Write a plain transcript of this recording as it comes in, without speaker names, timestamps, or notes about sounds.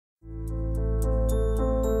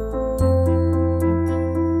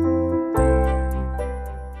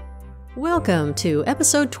Welcome to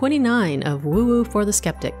episode 29 of WooWoo for the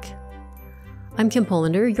Skeptic. I'm Kim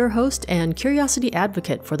Polinder, your host and curiosity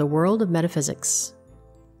advocate for the world of metaphysics.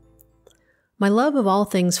 My love of all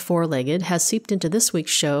things four-legged has seeped into this week's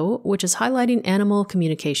show, which is highlighting animal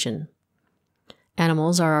communication.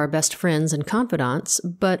 Animals are our best friends and confidants,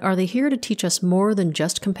 but are they here to teach us more than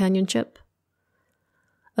just companionship?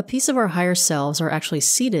 A piece of our higher selves are actually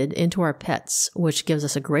seeded into our pets, which gives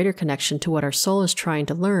us a greater connection to what our soul is trying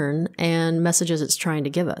to learn and messages it's trying to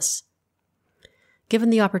give us. Given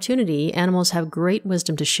the opportunity, animals have great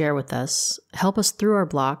wisdom to share with us, help us through our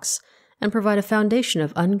blocks, and provide a foundation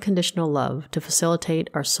of unconditional love to facilitate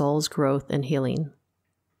our soul's growth and healing.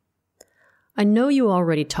 I know you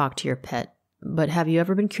already talk to your pet, but have you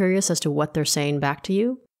ever been curious as to what they're saying back to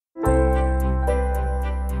you?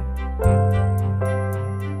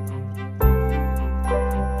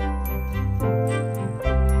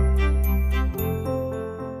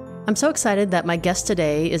 I'm so excited that my guest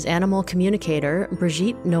today is Animal Communicator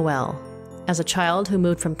Brigitte Noel. As a child who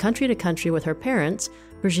moved from country to country with her parents,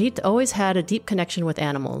 Brigitte always had a deep connection with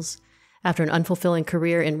animals. After an unfulfilling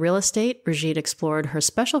career in real estate, Brigitte explored her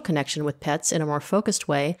special connection with pets in a more focused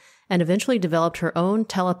way and eventually developed her own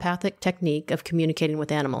telepathic technique of communicating with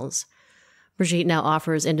animals. Brigitte now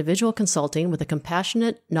offers individual consulting with a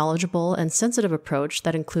compassionate, knowledgeable, and sensitive approach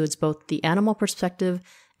that includes both the animal perspective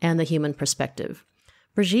and the human perspective.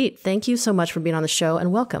 Brigitte, thank you so much for being on the show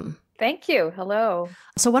and welcome. Thank you. Hello.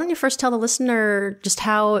 So why don't you first tell the listener just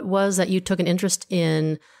how it was that you took an interest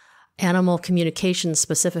in animal communication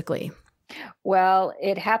specifically? Well,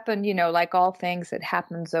 it happened, like all things, it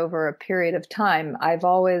happens over a period of time. I've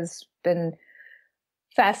always been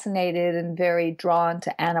fascinated and very drawn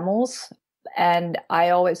to animals. And I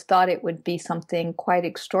always thought it would be something quite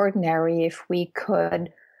extraordinary if we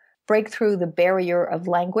could break through the barrier of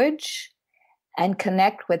language and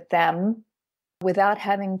connect with them without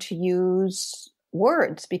having to use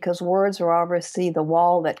words, because words are obviously the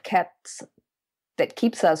wall that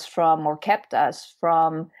keeps us from, or kept us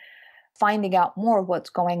from, finding out more of what's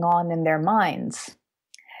going on in their minds.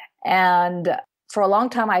 And for a long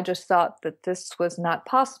time, I just thought that this was not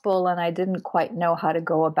possible, and I didn't quite know how to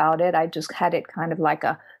go about it. I just had it kind of like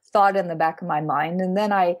a thought in the back of my mind. And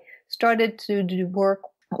then I started to do work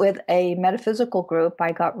with a metaphysical group.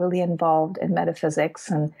 I got really involved in metaphysics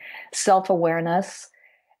and self-awareness.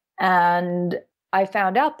 And I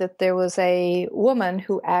found out that there was a woman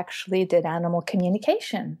who actually did animal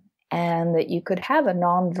communication and that you could have a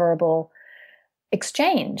nonverbal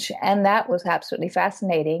exchange. And that was absolutely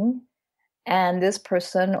fascinating. And this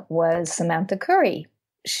person was Samantha Curry.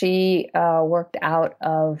 She worked out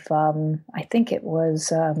of, I think it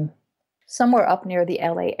was somewhere up near the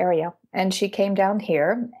LA area. And she came down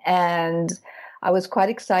here, and I was quite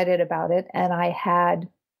excited about it. And I had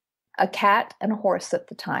a cat and a horse at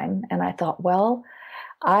the time. And I thought, well,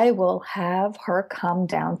 I will have her come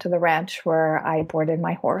down to the ranch where I boarded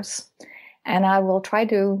my horse. And I will try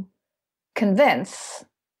to convince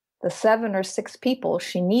the 7 or 6 people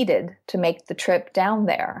she needed to make the trip down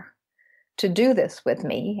there to do this with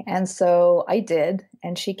me. And so I did.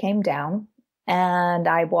 And she came down, and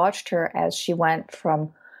I watched her as she went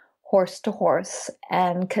from horse to horse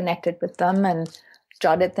and connected with them and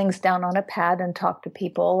jotted things down on a pad and talked to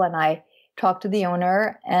people. And I talked to the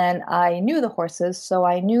owner, and I knew the horses, so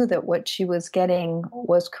I knew that what she was getting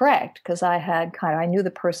was correct, because I knew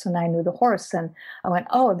the person, I knew the horse, and I went,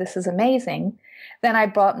 oh, this is amazing. Then I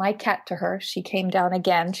brought my cat to her. She came down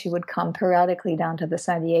again. She would come periodically down to the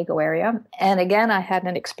San Diego area. And again, I had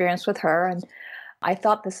an experience with her, and I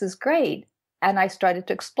thought, this is great. And I started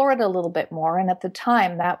to explore it a little bit more. And at the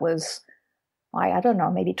time, that was, I don't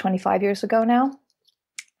know, maybe 25 years ago now.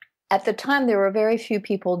 At the time, there were very few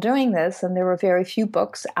people doing this, and there were very few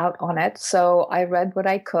books out on it. So I read what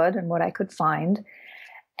I could and what I could find.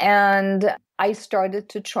 And I started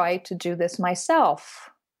to try to do this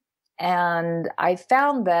myself. And I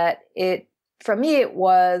found that for me, it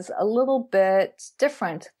was a little bit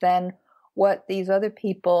different than what these other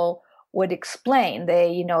people would explain.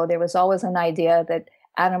 There was always an idea that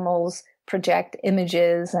animals project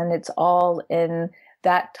images, and it's all in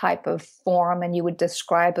that type of form, and you would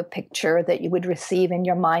describe a picture that you would receive in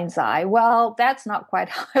your mind's eye. Well, that's not quite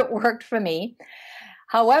how it worked for me.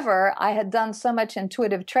 However, I had done so much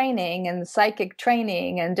intuitive training and psychic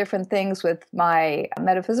training and different things with my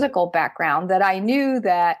metaphysical background that I knew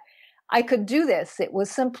that I could do this. It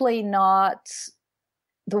was simply not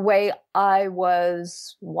the way I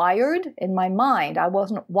was wired in my mind. I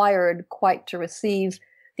wasn't wired quite to receive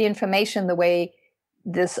the information the way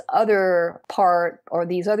this other part or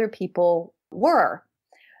these other people were.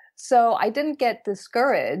 So I didn't get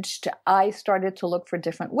discouraged. I started to look for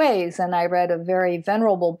different ways. And I read a very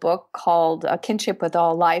venerable book called Kinship with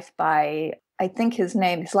All Life by, I think his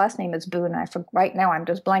last name is Boone. Right now I'm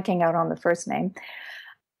just blanking out on the first name.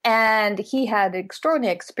 And he had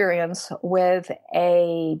extraordinary experience with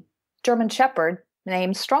a German Shepherd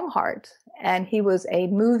named Strongheart. And he was a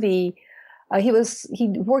movie, he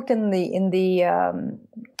worked in the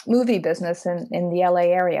movie business in the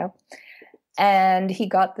LA area. And he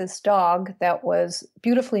got this dog that was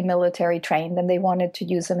beautifully military trained, and they wanted to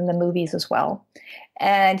use him in the movies as well.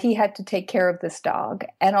 And he had to take care of this dog.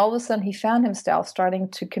 And all of a sudden, he found himself starting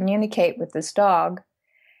to communicate with this dog,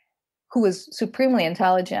 who was supremely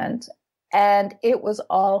intelligent. And it was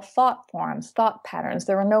all thought forms, thought patterns.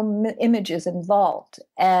 There were no images involved.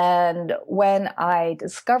 And when I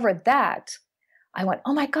discovered that, I went,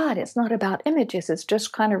 oh my God, it's not about images. It's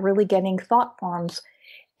just kind of really getting thought forms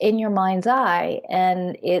in your mind's eye,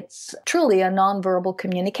 and it's truly a nonverbal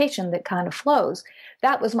communication that kind of flows.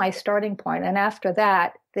 That was my starting point. And after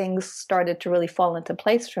that, things started to really fall into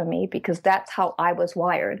place for me because that's how I was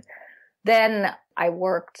wired. Then I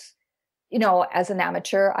worked, as an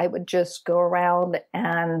amateur. I would just go around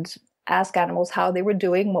and ask animals how they were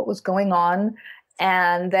doing, what was going on.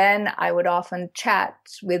 And then I would often chat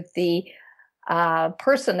with the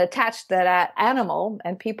person attached to that animal,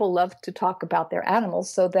 and people love to talk about their animals,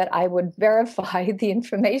 so that I would verify the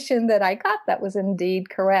information that I got that was indeed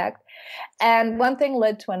correct. And one thing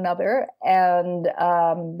led to another, and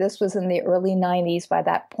this was in the early 90s by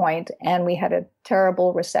that point, and we had a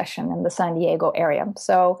terrible recession in the San Diego area.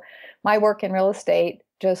 So my work in real estate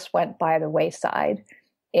just went by the wayside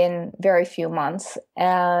in very few months.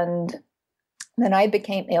 And then I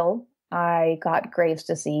became ill. I got Graves'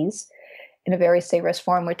 disease in a very serious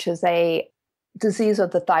form, which is a disease of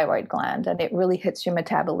the thyroid gland, and it really hits your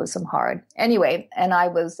metabolism hard. Anyway, and I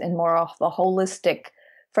was in more of the holistic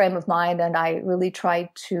frame of mind, and I really tried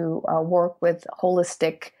to work with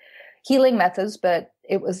holistic healing methods, but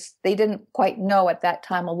they didn't quite know at that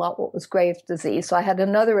time a lot what was Graves' disease. So I had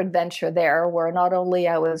another adventure there where not only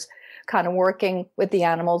I was kind of working with the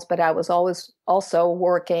animals, but I was always also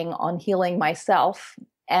working on healing myself.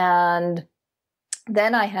 And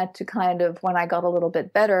then I had to when I got a little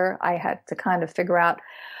bit better, I had to kind of figure out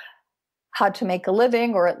how to make a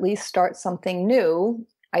living, or at least start something new.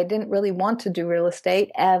 I didn't really want to do real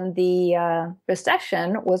estate, and the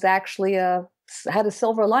recession was actually had a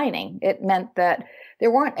silver lining. It meant that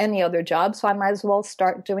there weren't any other jobs, so I might as well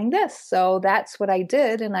start doing this. So that's what I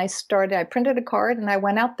did, and I printed a card, and I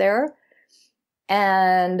went out there,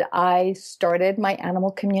 and I started my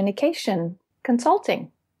animal communication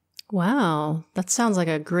consulting. Wow, that sounds like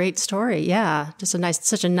a great story. Yeah, just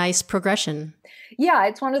such a nice progression. Yeah,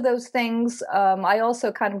 it's one of those things. I also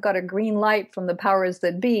kind of got a green light from the powers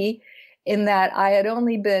that be, in that I had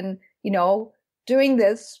only been, doing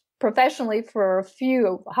this professionally for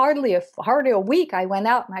hardly a week. I went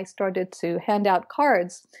out and I started to hand out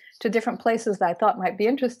cards to different places that I thought might be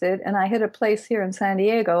interested. And I hit a place here in San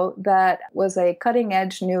Diego that was a cutting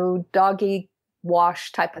edge new doggy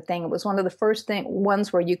wash type of thing. It was one of the first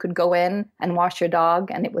ones where you could go in and wash your dog,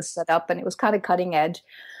 and it was set up, and it was kind of cutting edge.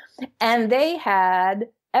 And they had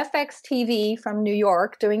FX TV from New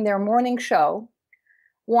York doing their morning show,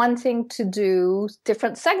 wanting to do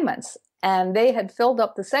different segments. And they had filled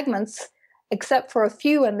up the segments except for a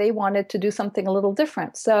few, and they wanted to do something a little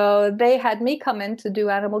different. So they had me come in to do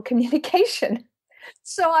animal communication.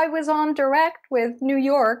 So I was on direct with New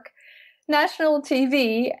York national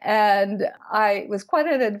TV, and it was quite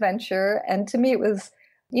an adventure. And to me, it was,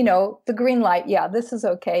 the green light. Yeah, this is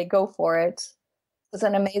okay. Go for it. It was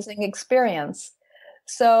an amazing experience.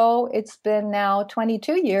 So it's been now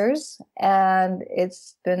 22 years, and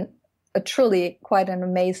it's been truly quite an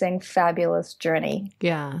amazing, fabulous journey.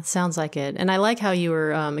 Yeah, sounds like it. And I like how you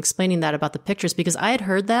were explaining that about the pictures, because I had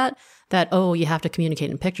heard that, you have to communicate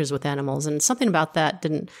in pictures with animals. And something about that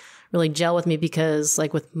didn't really gel with me, because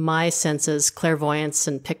like with my senses, clairvoyance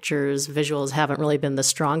and pictures, visuals haven't really been the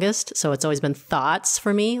strongest. So it's always been thoughts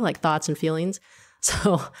for me, like thoughts and feelings.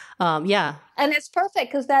 So, yeah. And it's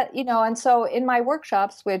perfect because that, and so in my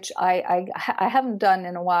workshops, which I haven't done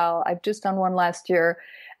in a while, I've just done one last year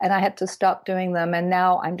and I had to stop doing them. And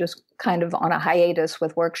now I'm just kind of on a hiatus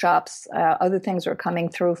with workshops. Other things are coming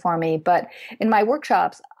through for me. But in my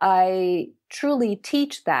workshops, I truly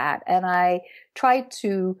teach that. And I try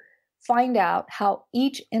to find out how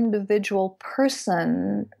each individual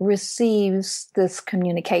person receives this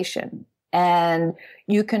communication. And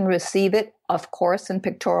you can receive it, of course, in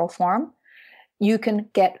pictorial form. You can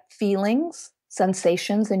get feelings,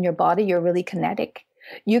 sensations in your body. You're really kinetic.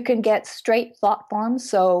 You can get straight thought forms.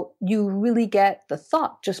 So you really get the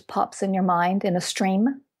thought just pops in your mind in a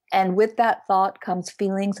stream. And with that thought comes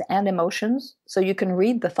feelings and emotions. So you can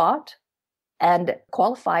read the thought and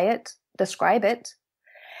qualify it, describe it.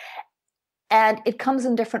 And it comes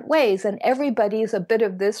in different ways. And everybody is a bit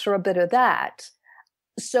of this or a bit of that.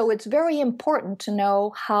 So it's very important to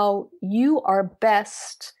know how you are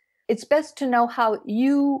best. It's best to know how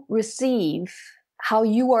you receive, how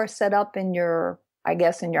you are set up in your, I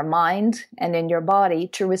guess, in your mind and in your body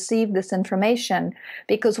to receive this information.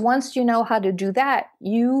 Because once you know how to do that,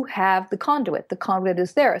 you have the conduit. The conduit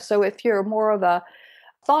is there. So if you're more of a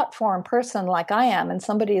thought form person like I am, and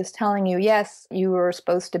somebody is telling you, yes, you are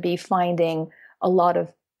supposed to be finding a lot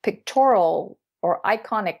of pictorial or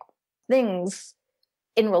iconic things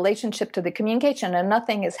in relationship to the communication, and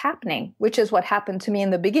nothing is happening, which is what happened to me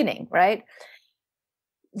in the beginning, right?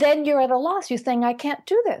 Then you're at a loss. You're saying, I can't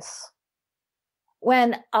do this.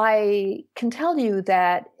 When I can tell you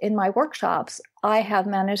that in my workshops, I have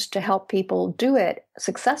managed to help people do it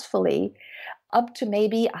successfully, up to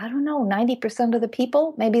maybe, I don't know, 90% of the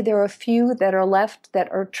people. Maybe there are a few that are left,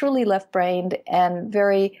 that are truly left-brained and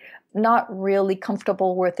very not really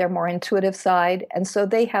comfortable with their more intuitive side. And so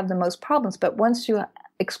they have the most problems. But once you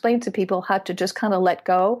explain to people how to just kind of let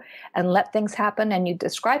go and let things happen, and you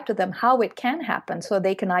describe to them how it can happen so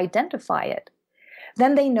they can identify it,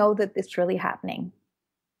 then they know that it's really happening.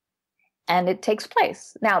 And it takes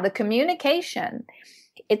place. Now, the communication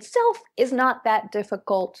itself is not that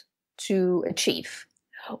difficult to achieve.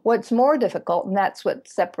 What's more difficult, and that's what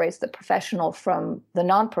separates the professional from the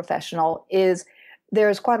non-professional, is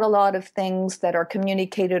there's quite a lot of things that are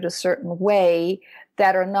communicated a certain way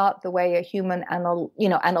that are not the way a human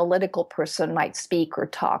analytical person might speak or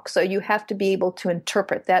talk. So you have to be able to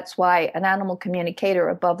interpret. That's why an animal communicator,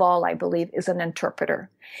 above all, I believe, is an interpreter.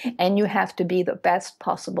 And you have to be the best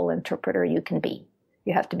possible interpreter you can be.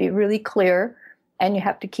 You have to be really clear, and you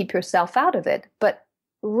have to keep yourself out of it, but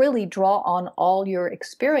really draw on all your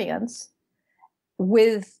experience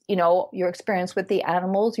with, your experience with the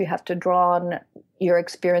animals. You have to draw on your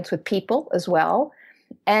experience with people as well.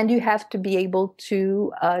 And you have to be able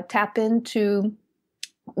to tap into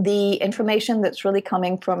the information that's really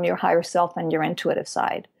coming from your higher self and your intuitive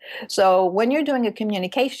side. So when you're doing a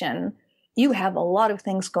communication, you have a lot of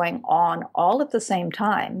things going on all at the same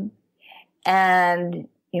time. And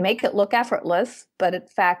you make it look effortless, but in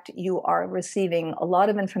fact, you are receiving a lot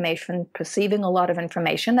of information, perceiving a lot of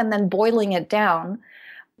information, and then boiling it down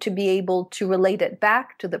to be able to relate it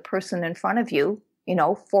back to the person in front of you.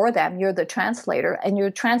 For them, you're the translator, and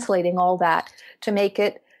you're translating all that to make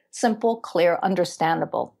it simple, clear,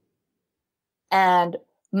 understandable. And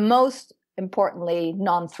most importantly,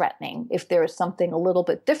 non-threatening. If there is something a little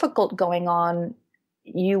bit difficult going on,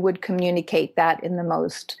 you would communicate that in the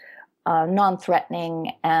most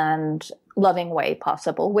non-threatening and loving way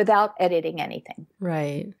possible without editing anything.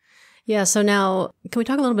 Right. Yeah. So now, can we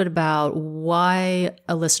talk a little bit about why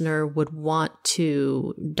a listener would want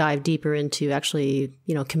to dive deeper into actually,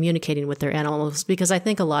 communicating with their animals? Because I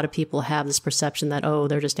think a lot of people have this perception that,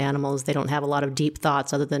 they're just animals. They don't have a lot of deep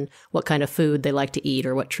thoughts other than what kind of food they like to eat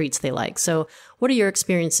or what treats they like. So what are your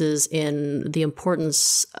experiences in the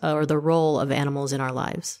importance or the role of animals in our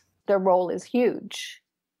lives? Their role is huge.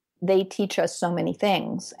 They teach us so many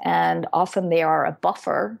things, and often they are a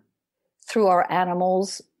buffer. Through our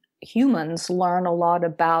animals, humans learn a lot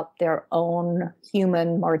about their own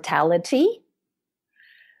human mortality.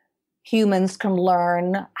 Humans can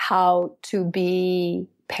learn how to be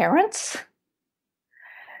parents.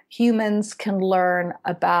 Humans can learn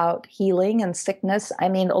about healing and sickness. I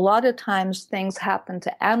mean, a lot of times things happen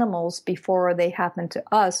to animals before they happen to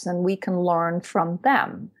us, and we can learn from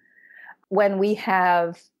them. When we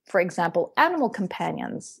have, for example, animal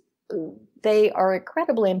companions, they are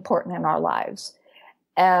incredibly important in our lives.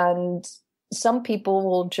 And some people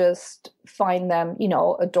will just find them,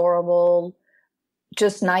 adorable,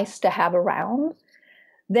 just nice to have around.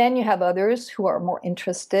 Then you have others who are more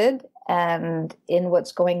interested in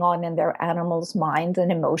what's going on in their animals' minds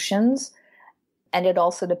and emotions. And it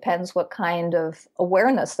also depends what kind of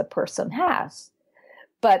awareness the person has.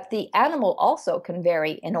 But the animal also can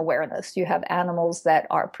vary in awareness. You have animals that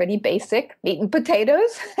are pretty basic, meat and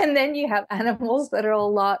potatoes, and then you have animals that are a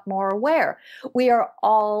lot more aware. We are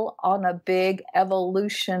all on a big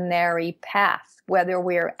evolutionary path, whether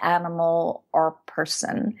we're animal or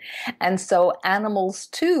person. And so animals,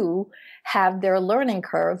 too, have their learning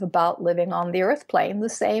curve about living on the earth plane. The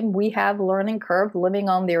same, we have learning curve living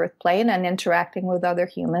on the earth plane and interacting with other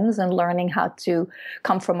humans and learning how to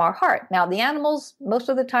come from our heart. Now, the animals, most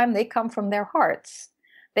of the time, they come from their hearts.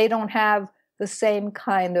 They don't have the same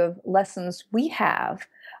kind of lessons we have,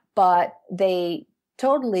 but they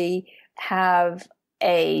totally have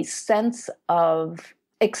a sense of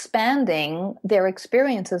expanding their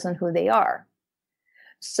experiences and who they are.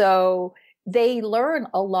 So they learn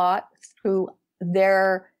a lot through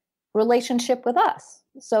their relationship with us.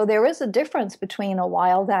 So there is a difference between a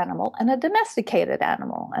wild animal and a domesticated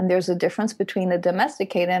animal. And there's a difference between a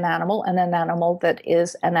domesticated animal and an animal that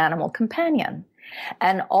is an animal companion.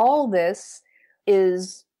 And all this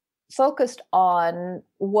is focused on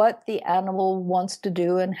what the animal wants to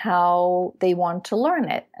do and how they want to learn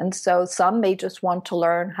it. And so some may just want to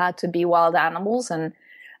learn how to be wild animals and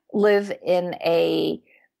live in a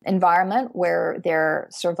environment where they're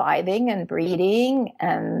surviving and breeding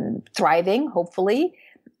and thriving, hopefully,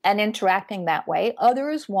 and interacting that way.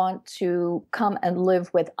 Others want to come and live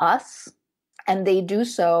with us, and they do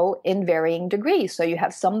so in varying degrees. So you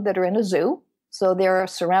have some that are in a zoo, so they're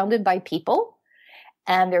surrounded by people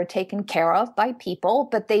and they're taken care of by people,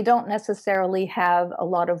 but they don't necessarily have a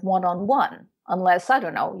lot of one-on-one. Unless, I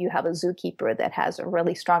don't know, you have a zookeeper that has a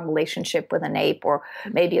really strong relationship with an ape or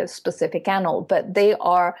maybe a specific animal, but they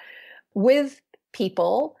are with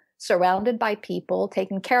people, surrounded by people,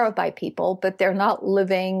 taken care of by people, but they're not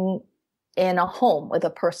living in a home with a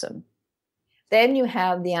person. Then you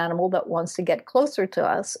have the animal that wants to get closer to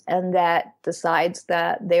us and that decides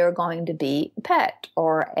that they're going to be a pet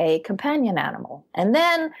or a companion animal. And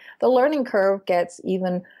then the learning curve gets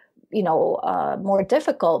even more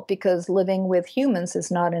difficult because living with humans is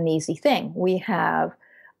not an easy thing. We have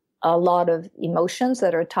a lot of emotions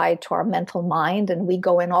that are tied to our mental mind, and we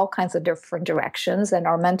go in all kinds of different directions, and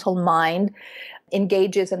our mental mind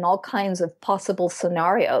engages in all kinds of possible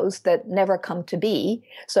scenarios that never come to be.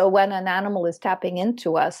 So when an animal is tapping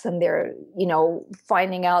into us and they're,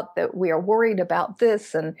 finding out that we are worried about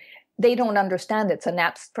this, and they don't understand it's an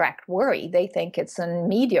abstract worry. They think it's an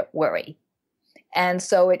immediate worry. And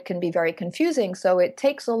so it can be very confusing. So it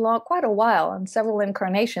takes quite a while and several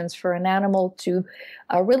incarnations for an animal to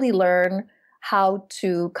really learn how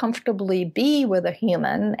to comfortably be with a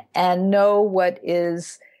human and know what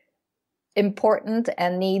is important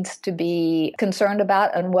and needs to be concerned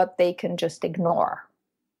about and what they can just ignore.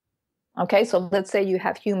 Okay, so let's say you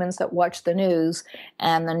have humans that watch the news,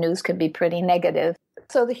 and the news can be pretty negative.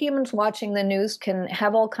 So the humans watching the news can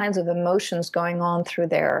have all kinds of emotions going on through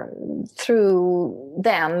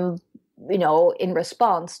them, in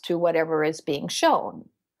response to whatever is being shown.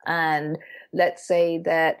 And let's say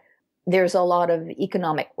that there's a lot of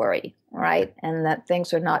economic worry, right? And that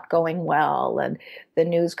things are not going well. And the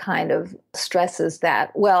news kind of stresses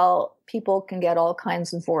that, well, people can get all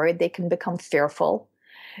kinds of worried. They can become fearful.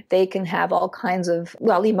 They can have all kinds of,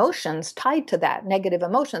 emotions tied to that, negative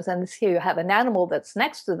emotions. And here you have an animal that's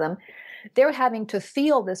next to them. They're having to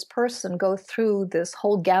feel this person go through this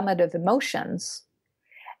whole gamut of emotions.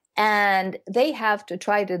 And they have to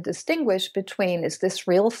try to distinguish between, is this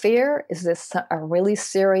real fear? Is this a really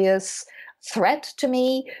serious threat to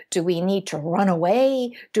me? Do we need to run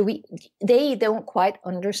away? They don't quite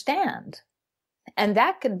understand. And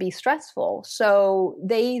that can be stressful. So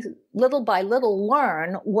they, little by little,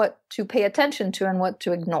 learn what to pay attention to and what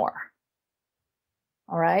to ignore.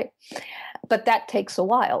 All right? But that takes a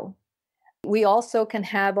while. We also can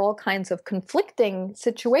have all kinds of conflicting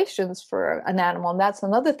situations for an animal. And that's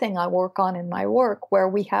another thing I work on in my work, where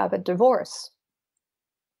we have a divorce.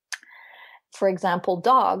 For example,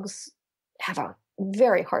 dogs have a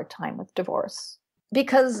very hard time with divorce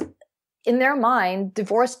because in their mind,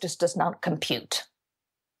 divorce just does not compute.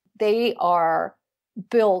 They are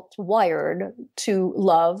wired to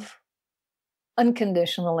love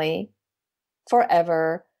unconditionally,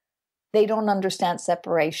 forever. They don't understand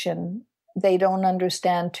separation. They don't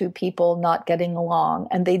understand two people not getting along,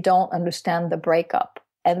 and they don't understand the breakup.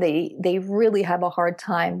 And they really have a hard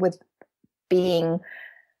time with being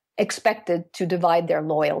expected to divide their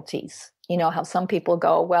loyalties. You know how some people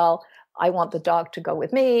go, well, I want the dog to go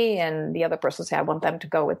with me, and the other person say, I want them to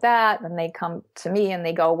go with that. And they come to me and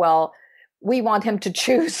they go, well, we want him to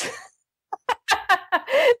choose.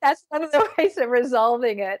 That's one of the ways of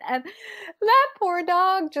resolving it. And that poor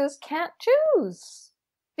dog just can't choose,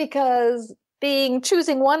 because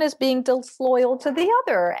choosing one is being disloyal to the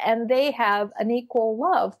other, and they have an equal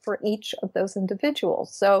love for each of those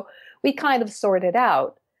individuals. So we kind of sort it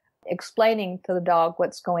out, explaining to the dog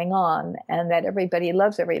what's going on and that everybody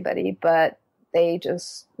loves everybody, but they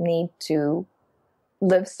just need to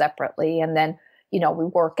live separately. And then, we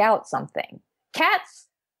work out something. Cats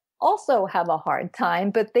also have a hard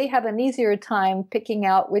time, but they have an easier time picking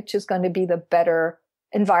out which is going to be the better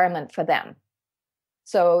environment for them.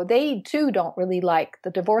 So they too don't really like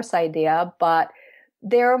the divorce idea, but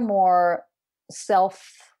they're more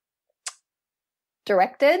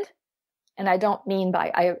self-directed. And I don't mean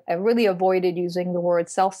by, I really avoided using the word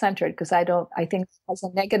self-centered because I think it has a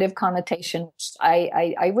negative connotation.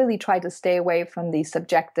 I really try to stay away from the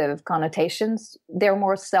subjective connotations. They're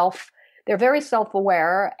very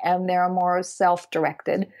self-aware and they're more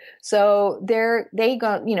self-directed. So they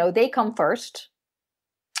come first.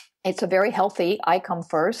 It's a very healthy, I come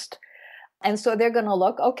first. And so they're going to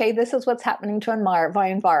look, okay, this is what's happening to my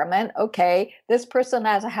environment. Okay, this person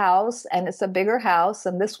has a house and it's a bigger house,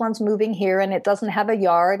 and this one's moving here and it doesn't have a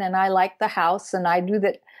yard, and I like the house and I do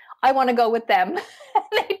that. I want to go with them.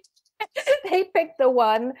 They pick the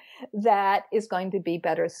one that is going to be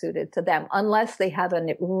better suited to them, unless they have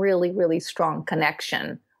a really, really strong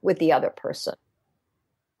connection with the other person.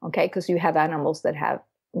 Okay, because you have animals that have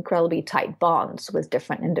incredibly tight bonds with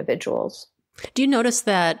different individuals. Do you notice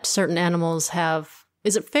that certain animals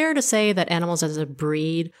is it fair to say that animals as a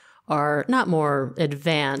breed are not more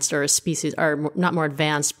advanced, or a species are not more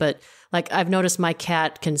advanced, but like I've noticed my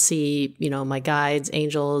cat can see, my guides,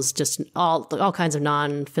 angels, just all kinds of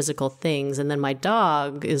non-physical things. And then my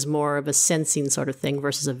dog is more of a sensing sort of thing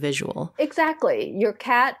versus a visual. Exactly. Your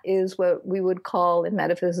cat is what we would call in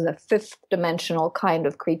metaphysics a fifth dimensional kind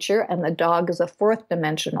of creature, and the dog is a fourth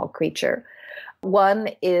dimensional creature.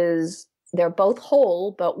 They're both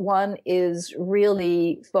whole, but one is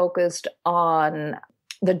really focused on,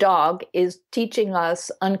 the dog is teaching us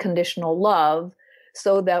unconditional love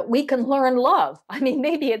so that we can learn love. I mean,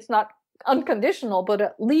 maybe it's not unconditional, but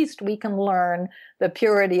at least we can learn the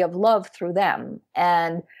purity of love through them.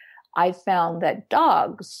 And I found that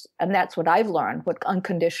dogs, and that's what I've learned, what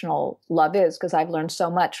unconditional love is, because I've learned so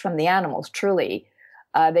much from the animals, truly.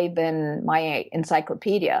 They've been my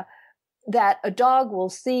encyclopedia, that a dog will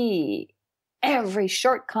see every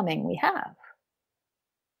shortcoming we have.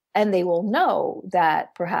 And they will know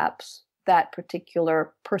that perhaps that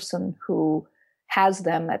particular person who has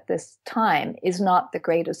them at this time is not the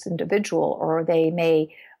greatest individual, or they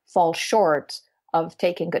may fall short of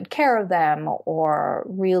taking good care of them or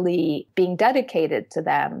really being dedicated to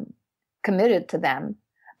them, committed to them,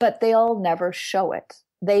 but they'll never show it.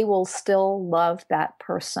 They will still love that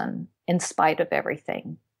person in spite of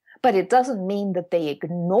everything. But it doesn't mean that they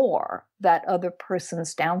ignore that other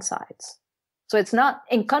person's downsides. So it's not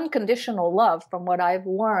unconditional love, from what I've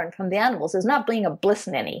learned from the animals, is not being a bliss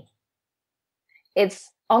ninny.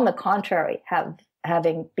 It's on the contrary,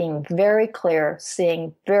 being very clear,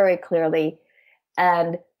 seeing very clearly,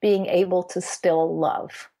 and being able to still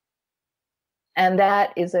love. And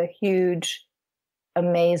that is a huge,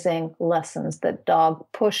 amazing lessons that dog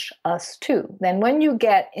push us to. Then when you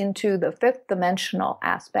get into the fifth dimensional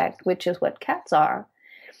aspect, which is what cats are,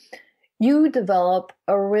 you develop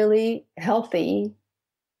a really healthy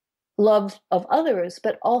love of others,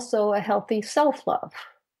 but also a healthy self-love.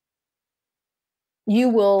 You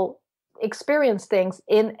will experience things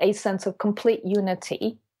in a sense of complete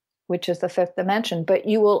unity, which is the fifth dimension, but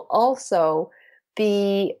you will also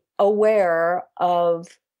be aware of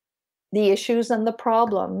the issues and the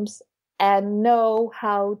problems and know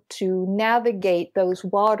how to navigate those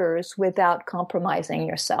waters without compromising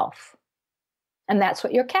yourself. And that's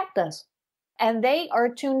what your cat does. And they are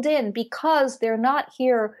tuned in because they're not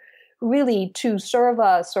here really to serve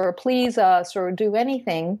us or please us or do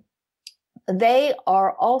anything. They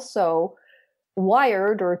are also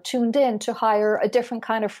wired or tuned in to higher a different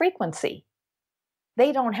kind of frequency.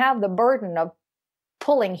 They don't have the burden of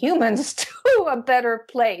pulling humans to a better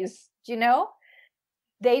place,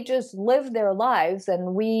 They just live their lives,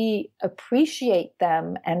 and we appreciate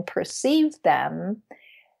them and perceive them.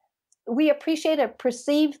 We appreciate and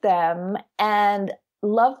perceive them and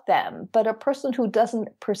love them. But a person who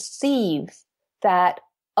doesn't perceive that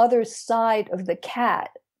other side of the cat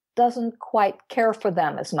doesn't quite care for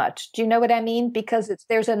them as much. Do you know what I mean? Because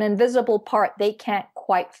there's an invisible part they can't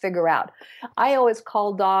quite figure out. I always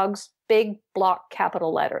call dogs big block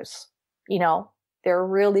capital letters. They're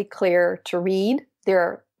really clear to read.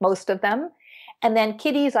 They're most of them. And then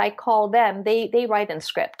kitties, I call them, they write in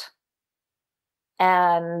script.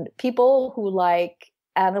 And people who like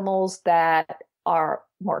animals that are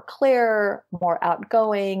more clear, more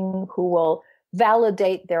outgoing, who will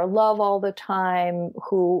validate their love all the time,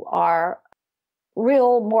 who are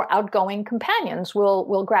real more outgoing companions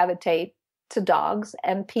will gravitate to dogs.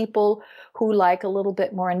 And people who like a little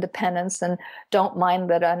bit more independence and don't mind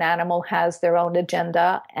that an animal has their own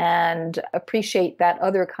agenda and appreciate that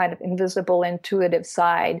other kind of invisible, intuitive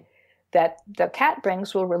side that the cat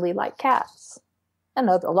brings will really like cats. And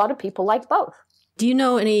a lot of people like both. Do you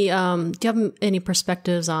know any, do you have any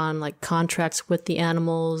perspectives on like contracts with the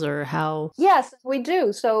animals or how? Yes, we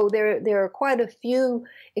do. So there are quite a few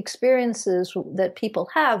experiences that people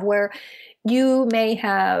have where you may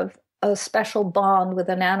have a special bond with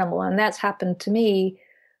an animal. And that's happened to me.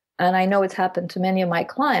 And I know it's happened to many of my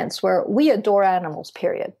clients where we adore animals,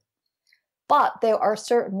 period. But there are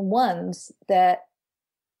certain ones that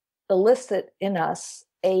elicit in us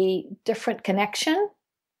a different connection,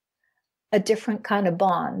 a different kind of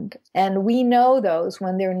bond. And we know those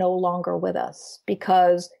when they're no longer with us,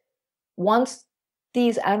 because once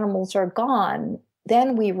these animals are gone,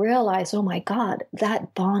 then we realize, oh my God,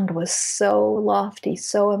 that bond was so lofty,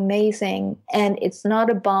 so amazing. And it's not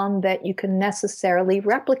a bond that you can necessarily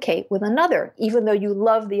replicate with another, even though you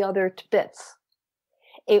love the other to bits.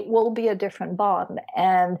 It will be a different bond.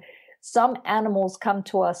 And some animals come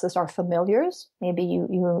to us as our familiars. Maybe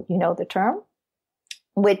you know the term,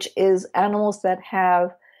 which is animals that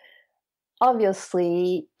have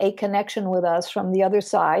obviously a connection with us from the other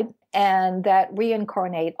side and that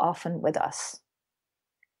reincarnate often with us.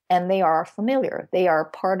 And they are familiar. They are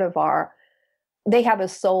part of they have a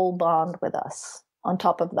soul bond with us on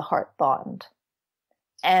top of the heart bond.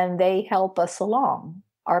 And they help us along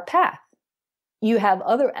our path. You have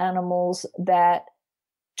other animals that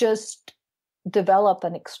just develop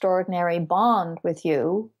an extraordinary bond with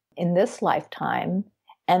you in this lifetime,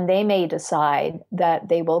 and they may decide that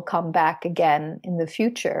they will come back again in the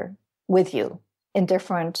future with you in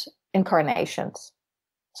different incarnations.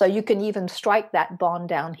 So you can even strike that bond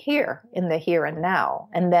down here in the here and now,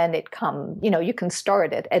 and then you can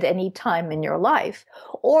start it at any time in your life,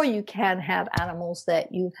 or you can have animals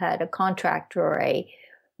that you've had a contract or a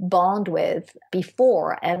bond with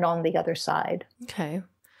before and on the other side. Okay.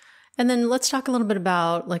 And then let's talk a little bit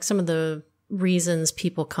about like some of the reasons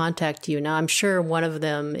people contact you. Now, I'm sure one of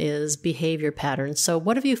them is behavior patterns. So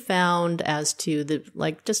what have you found as to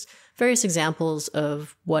just various examples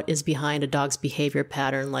of what is behind a dog's behavior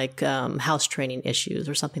pattern, like house training issues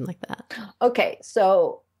or something like that? Okay.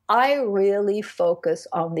 So I really focus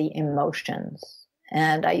on the emotions.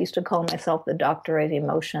 And I used to call myself the doctor of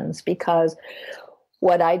emotions, because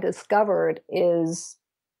what I discovered is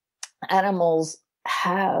animals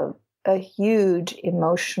have a huge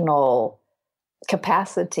emotional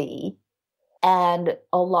capacity, and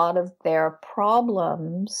a lot of their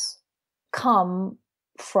problems come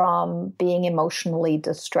from being emotionally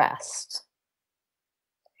distressed.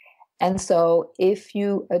 And so if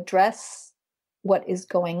you address what is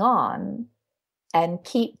going on and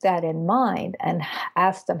keep that in mind and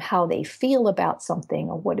ask them how they feel about something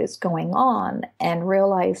or what is going on, and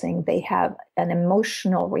realizing they have an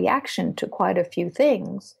emotional reaction to quite a few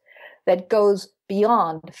things that goes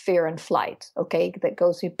beyond fear and flight, okay, that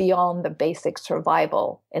goes beyond the basic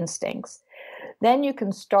survival instincts, then you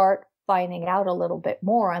can start finding out a little bit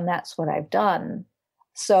more, and that's what I've done.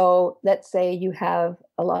 So let's say you have,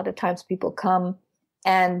 a lot of times people come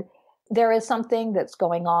and there is something that's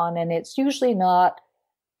going on, and it's usually not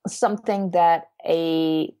something that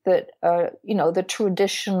the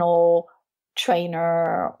traditional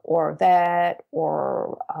trainer or vet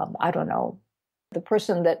or I don't know, the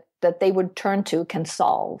person that they would turn to can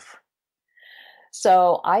solve.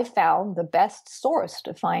 So I found the best source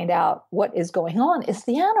to find out what is going on is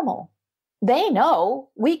the animal. They know.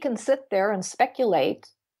 We can sit there and speculate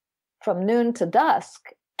from noon to dusk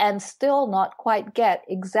and still not quite get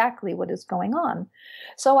exactly what is going on.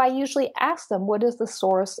 So I usually ask them, what is the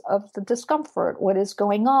source of the discomfort? What is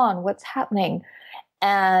going on? What's happening?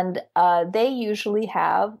 And they usually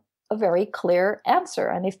have a very clear answer.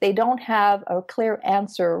 And if they don't have a clear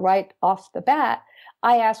answer right off the bat,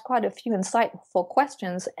 I ask quite a few insightful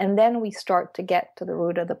questions, and then we start to get to the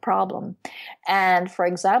root of the problem. And for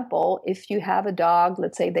example, if you have a dog,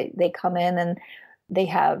 let's say they come in and they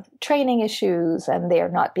have training issues and they are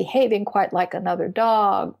not behaving quite like another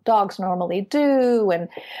dog. Dogs normally do. And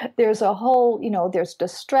there's a whole, there's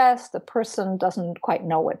distress. The person doesn't quite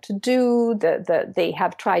know what to do. They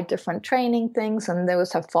have tried different training things and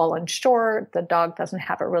those have fallen short. The dog doesn't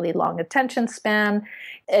have a really long attention span.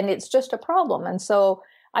 And it's just a problem. And so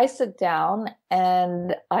I sit down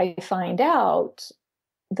and I find out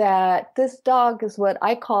that this dog is what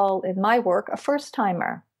I call in my work a first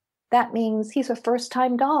timer. That means he's a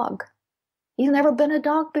first-time dog. He's never been a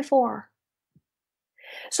dog before.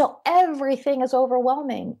 So everything is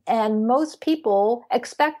overwhelming. And most people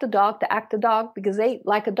expect a dog to act a dog because they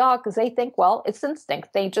like a dog because they think, well, it's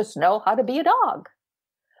instinct. They just know how to be a dog.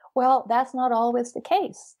 Well, that's not always the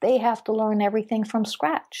case. They have to learn everything from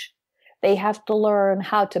scratch. They have to learn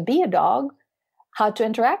how to be a dog, how to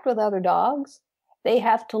interact with other dogs. They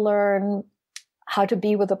have to learn how to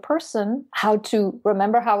be with a person, how to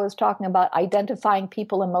remember how I was talking about identifying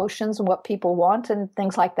people emotions and what people want and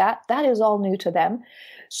things like that. That is all new to them.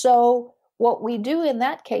 So what we do in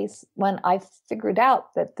that case, when I figured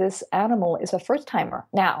out that this animal is a first timer,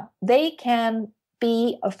 now they can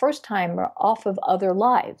be a first timer off of other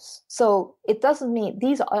lives. So it doesn't mean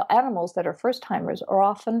these animals that are first timers are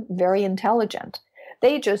often very intelligent.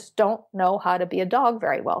 They just don't know how to be a dog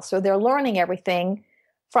very well. So they're learning everything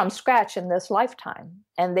from scratch in this lifetime.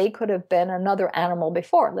 And they could have been another animal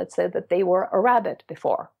before. Let's say that they were a rabbit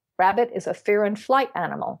before. Rabbit is a fear and flight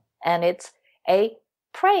animal, and it's a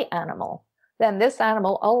prey animal. Then this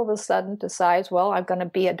animal all of a sudden decides, well, I'm going to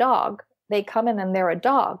be a dog. They come in and they're a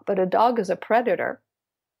dog, but a dog is a predator,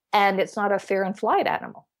 and it's not a fear and flight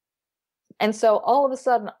animal. And so all of a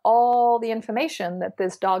sudden, all the information that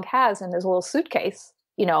this dog has in his little suitcase,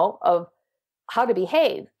 of how to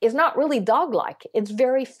behave is not really dog-like. It's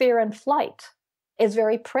very fear and flight. It's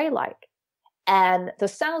very prey-like. And the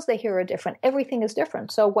sounds they hear are different. Everything is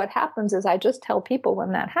different. So what happens is I just tell people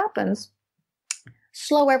when that happens,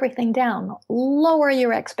 slow everything down, lower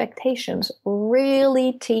your expectations,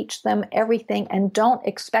 really teach them everything, and don't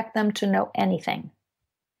expect them to know anything.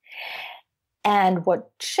 And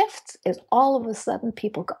what shifts is all of a sudden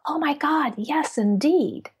people go, oh my God, yes,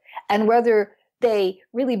 indeed. And whether they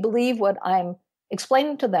really believe what I'm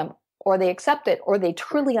explaining to them, or they accept it, or they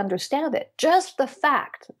truly understand it, just the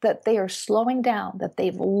fact that they are slowing down, that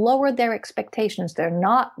they've lowered their expectations, they're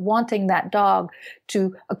not wanting that dog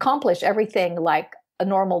to accomplish everything like a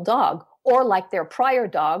normal dog, or like their prior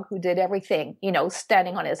dog who did everything,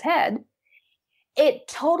 standing on his head, it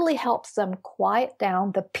totally helps them quiet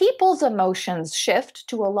down. The people's emotions shift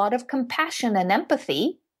to a lot of compassion and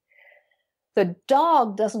empathy. The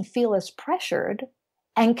dog doesn't feel as pressured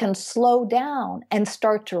and can slow down and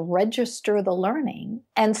start to register the learning.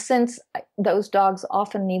 And since those dogs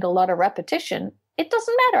often need a lot of repetition, it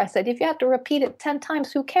doesn't matter. I said, if you have to repeat it 10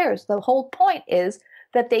 times, who cares? The whole point is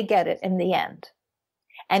that they get it in the end.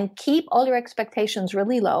 And keep all your expectations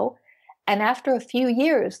really low. And after a few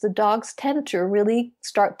years, the dogs tend to really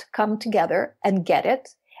start to come together and get it.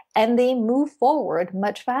 And they move forward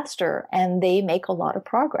much faster, and they make a lot of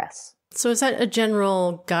progress. So is that a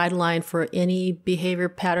general guideline for any behavior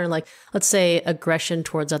pattern? Like, let's say aggression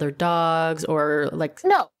towards other dogs, or like...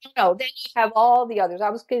 No. Then you have all the others. I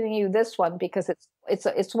was giving you this one because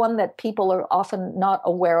it's one that people are often not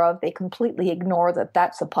aware of. They completely ignore that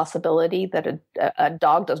that's a possibility, that a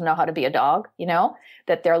dog doesn't know how to be a dog,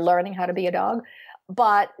 that they're learning how to be a dog.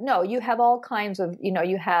 But no, you have all kinds of,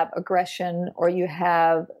 you have aggression, or you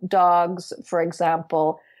have dogs, for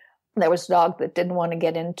example. There was a dog that didn't want to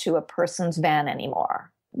get into a person's van anymore.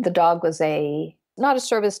 The dog was not a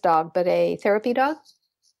service dog, but a therapy dog.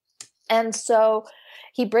 And so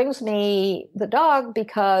he brings me the dog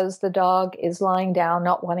because the dog is lying down,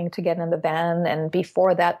 not wanting to get in the van. And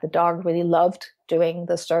before that, the dog really loved doing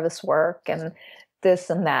the service work and this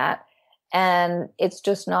and that. And it's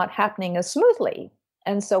just not happening as smoothly.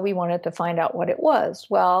 And so we wanted to find out what it was.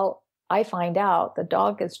 Well, I find out the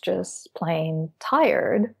dog is just plain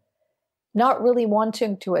tired, not really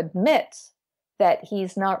wanting to admit that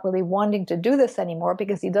he's not really wanting to do this anymore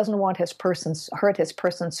because he doesn't want hurt his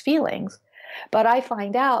person's feelings. But I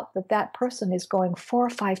find out that that person is going 4 or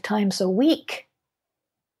 5 times a week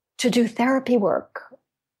to do therapy work,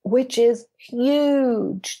 which is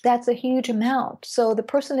huge. That's a huge amount. So the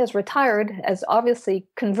person has retired, has obviously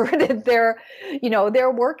converted their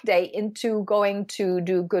workday into going to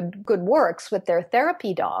do good works with their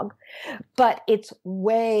therapy dog. But it's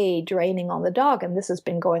way draining on the dog. And this has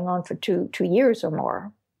been going on for two years or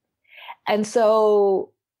more. And so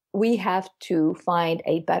we have to find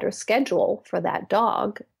a better schedule for that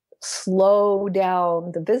dog, slow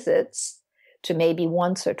down the visits to maybe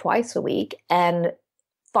once or twice a week, and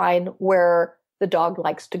find where the dog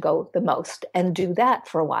likes to go the most and do that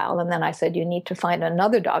for a while. And then I said, you need to find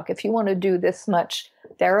another dog. If you want to do this much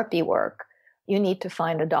therapy work, you need to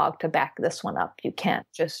find a dog to back this one up. You can't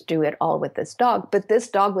just do it all with this dog. But this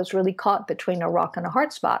dog was really caught between a rock and a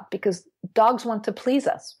hard spot because dogs want to please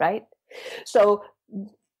us, right? So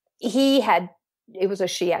it was a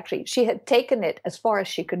she actually, she had taken it as far as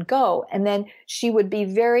she could go. And then she would be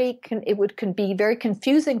be very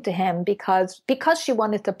confusing to him because she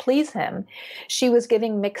wanted to please him. She was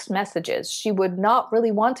giving mixed messages. She would not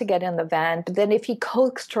really want to get in the van, but then if he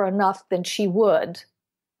coaxed her enough, then she would,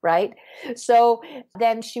 right? So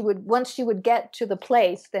then once she would get to the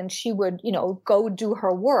place, then she would, go do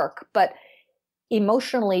her work. But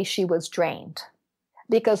emotionally, she was drained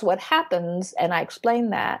because what happens, and I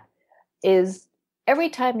explained that, is every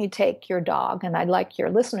time you take your dog, and I'd like your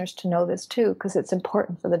listeners to know this too, because it's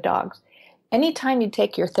important for the dogs. Anytime you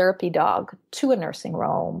take your therapy dog to a nursing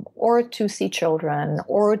home or to see children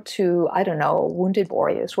or to, I don't know, wounded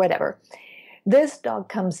warriors, whatever, this dog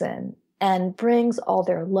comes in and brings all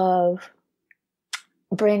their love,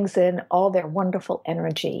 brings in all their wonderful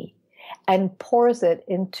energy, and pours it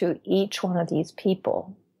into each one of these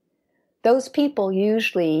people. Those people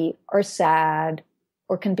usually are sad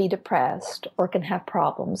or can be depressed or can have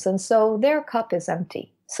problems. And so their cup is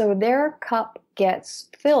empty. So their cup gets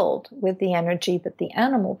filled with the energy that the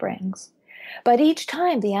animal brings. But each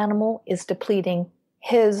time the animal is depleting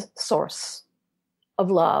his source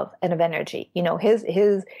of love and of energy. You know,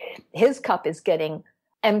 his cup is getting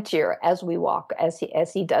emptier as we walk, as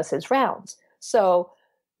he does his rounds. So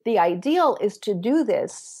the ideal is to do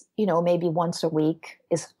this, you know, maybe once a week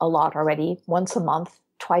is a lot already, once a month,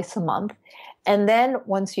 twice a month. And then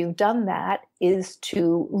once you've done that is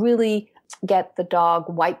to really get the dog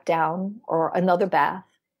wiped down or another bath,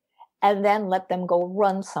 and then let them go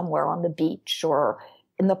run somewhere on the beach or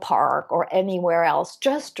in the park or anywhere else,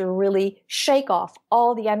 just to really shake off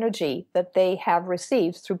all the energy that they have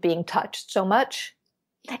received through being touched so much,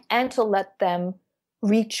 and to let them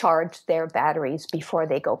recharge their batteries before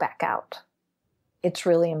they go back out. It's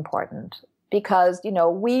really important because, you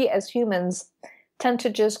know, we as humans tend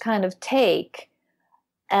to just kind of take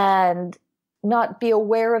and not be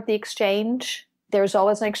aware of the exchange. There's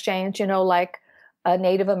always an exchange, you know, like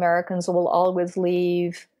Native Americans will always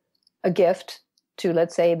leave a gift to,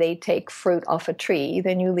 let's say they take fruit off a tree,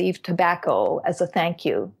 then you leave tobacco as a thank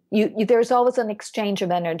you. There's always an exchange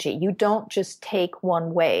of energy. You don't just take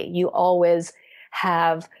one way. You always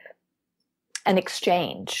have an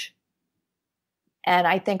exchange. And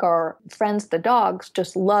I think our friends, the dogs,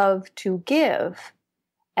 just love to give,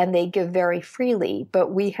 and they give very freely,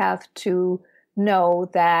 but we have to know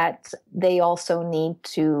that they also need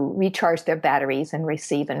to recharge their batteries and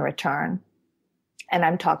receive in return. And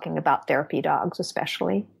I'm talking about therapy dogs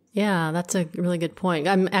especially. Yeah, that's a really good point.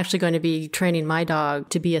 I'm actually going to be training my dog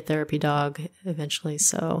to be a therapy dog eventually,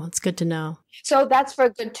 so it's good to know. So that's for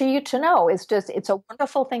good to you to know. It's a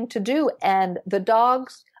wonderful thing to do. And the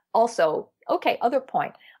dogs also, okay, other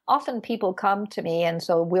point. Often people come to me, and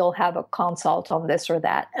so we'll have a consult on this or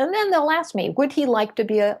that. And then they'll ask me, would he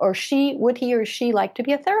or she like to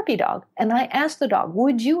be a therapy dog? And I ask the dog,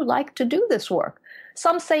 would you like to do this work?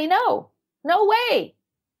 Some say no way,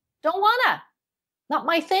 don't wanna. Not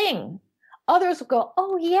my thing. Others will go,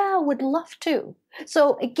 oh yeah, would love to.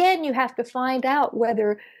 So again, you have to find out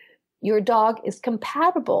whether your dog is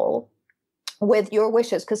compatible with your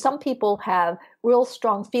wishes, because some people have real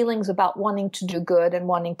strong feelings about wanting to do good and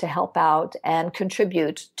wanting to help out and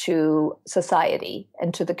contribute to society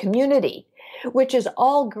and to the community, which is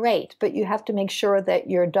all great, but you have to make sure that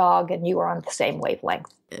your dog and you are on the same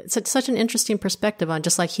wavelength. It's such an interesting perspective on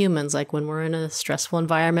just like humans, like when we're in a stressful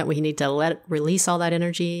environment, we need to release all that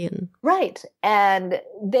energy. Right. And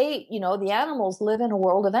they, you know, the animals live in a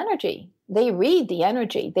world of energy. They read the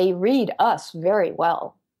energy. They read us very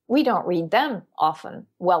well. We don't read them often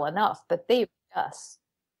well enough, but they read us.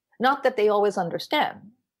 Not that they always understand.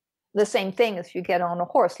 The same thing if you get on a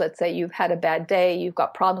horse. Let's say you've had a bad day, you've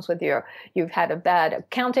got problems with you've had a bad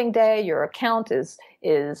accounting day, your account is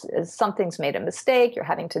something's made a mistake, you're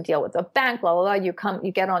having to deal with a bank, blah, blah, blah.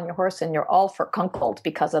 You get on your horse and you're all verkunkeled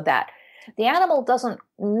because of that. The animal doesn't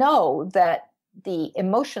know that the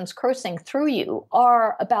emotions coursing through you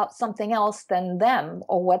are about something else than them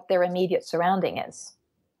or what their immediate surrounding is.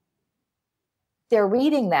 They're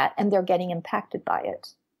reading that and they're getting impacted by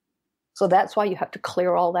it. So that's why you have to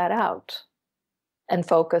clear all that out and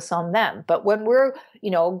focus on them. But when we're,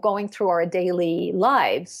 you know, going through our daily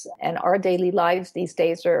lives, and our daily lives these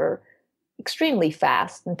days are extremely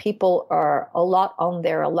fast and people are a lot on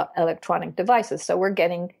their electronic devices. So we're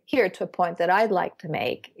getting here to a point that I'd like to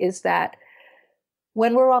make is that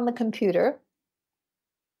when we're on the computer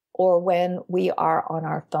or when we are on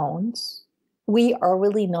our phones, we are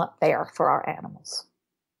really not there for our animals.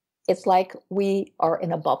 It's like we are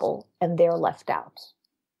in a bubble and they're left out.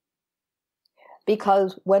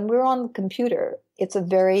 Because when we're on the computer, it's a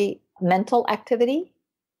very mental activity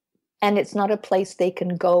and it's not a place they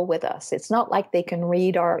can go with us. It's not like they can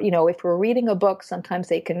read if we're reading a book, sometimes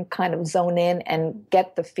they can kind of zone in and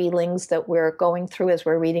get the feelings that we're going through as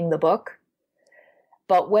we're reading the book.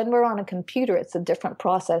 But when we're on a computer, it's a different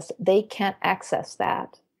process. They can't access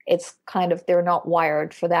that. It's kind of, they're not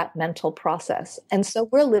wired for that mental process. And so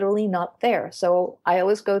we're literally not there. So I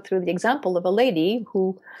always go through the example of a lady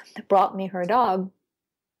who brought me her dog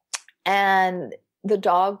and the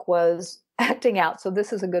dog was acting out. So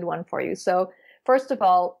this is a good one for you. So First of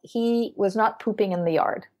all, he was not pooping in the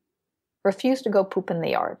yard, refused to go poop in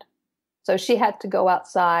the yard. So she had to go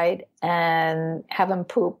outside and have him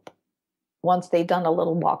poop once they'd done a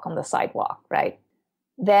little walk on the sidewalk, right?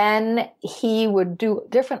 Then he would do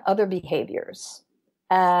different other behaviors.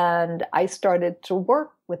 And I started to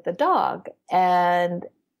work with the dog. And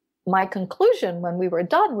my conclusion when we were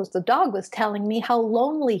done was the dog was telling me how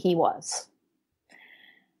lonely he was.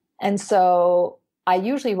 And so I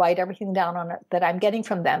usually write everything down on it that I'm getting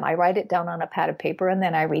from them. I write it down on a pad of paper and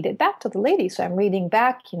then I read it back to the lady. So I'm reading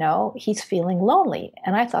back, he's feeling lonely.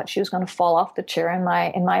 And I thought she was going to fall off the chair in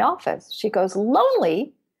my office. She goes,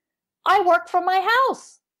 lonely? I work from my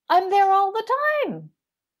house. I'm there all the time.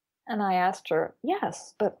 And I asked her,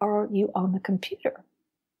 yes, but are you on the computer?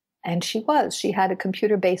 And she was. She had a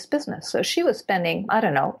computer-based business. So she was spending,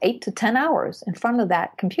 8 to 10 hours in front of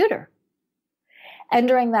that computer. And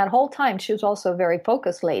during that whole time, she was also a very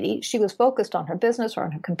focused lady. She was focused on her business or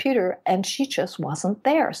on her computer, and she just wasn't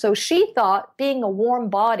there. So she thought being a warm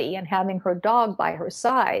body and having her dog by her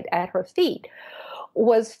side at her feet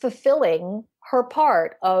was fulfilling her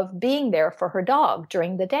part of being there for her dog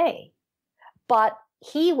during the day. But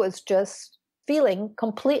he was just feeling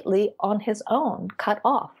completely on his own, cut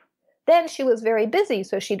off. Then she was very busy,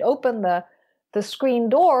 so she'd open the screen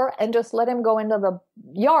door and just let him go into the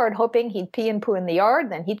yard, hoping he'd pee and poo in the yard,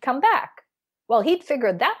 then he'd come back. Well, he'd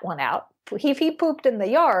figured that one out. If he pooped in the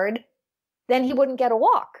yard, then he wouldn't get a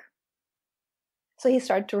walk. So he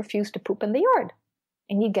started to refuse to poop in the yard,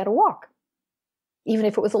 and he'd get a walk, even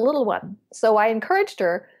if it was a little one. So I encouraged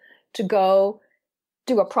her to go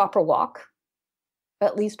do a proper walk,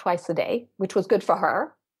 at least twice a day, which was good for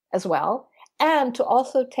her as well. And to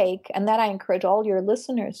also take, and that I encourage all your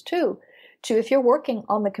listeners too, to, if you're working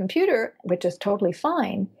on the computer, which is totally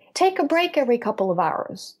fine, take a break every couple of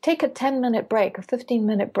hours. Take a 10-minute break, a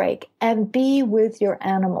 15-minute break, and be with your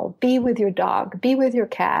animal, be with your dog, be with your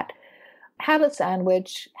cat. Have a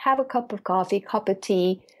sandwich, have a cup of coffee, cup of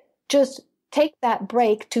tea. Just take that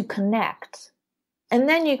break to connect. And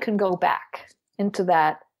then you can go back into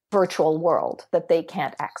that virtual world that they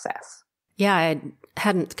can't access. Yeah, I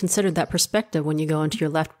hadn't considered that perspective. When you go into your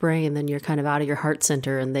left brain, then you're kind of out of your heart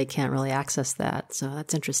center and they can't really access that. So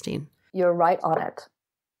that's interesting. You're right on it.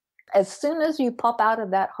 As soon as you pop out of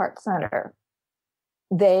that heart center,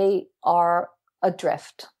 they are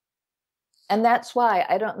adrift. And that's why,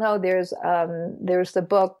 I don't know, there's the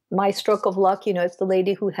book, My Stroke of Luck. It's the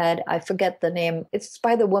lady who had, I forget the name. It's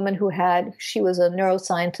by the woman she was a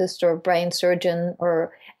neuroscientist or a brain surgeon,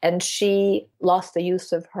 and she lost the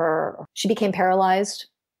use of she became paralyzed,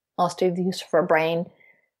 lost the use of her brain,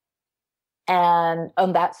 and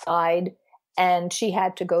on that side, and she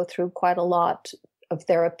had to go through quite a lot of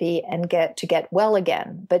therapy and get well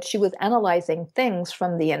again. But she was analyzing things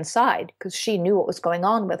from the inside because she knew what was going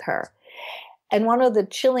on with her. And one of the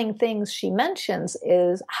chilling things she mentions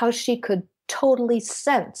is how she could totally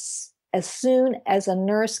sense as soon as a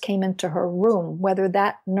nurse came into her room, whether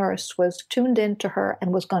that nurse was tuned into her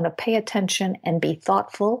and was going to pay attention and be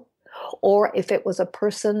thoughtful, or if it was a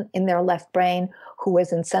person in their left brain who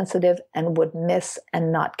was insensitive and would miss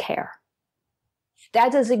and not care.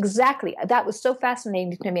 That was so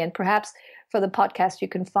fascinating to me. And perhaps for the podcast, you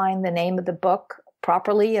can find the name of the book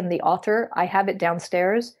properly and the author. I have it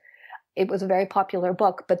downstairs. It was a very popular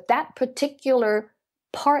book, but that particular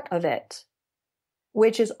part of it,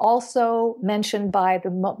 which is also mentioned by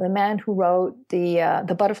the man who wrote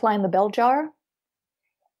the Butterfly in the Bell Jar,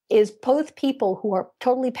 is both people who are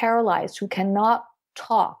totally paralyzed, who cannot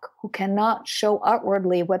talk, who cannot show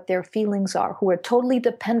outwardly what their feelings are, who are totally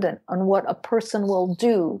dependent on what a person will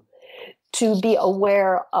do to be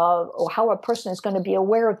aware of, or how a person is going to be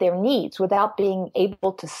aware of their needs without being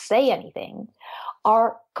able to say anything,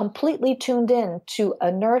 are completely tuned in to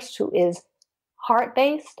a nurse who is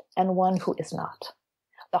heart-based and one who is not.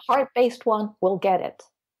 The heart-based one will get it.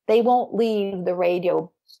 They won't leave the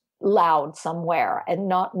radio loud somewhere and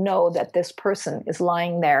not know that this person is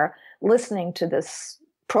lying there listening to this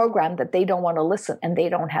program that they don't want to listen, and they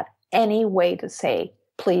don't have any way to say,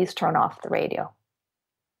 please turn off the radio.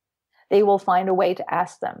 They will find a way to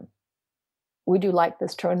ask them, would you like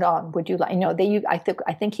this turned on? Would you like,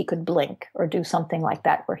 I think he could blink or do something like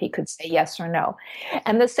that where he could say yes or no.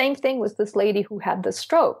 And the same thing was this lady who had the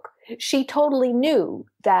stroke. She totally knew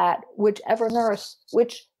that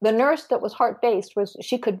the nurse that was heart-based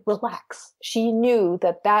she could relax. She knew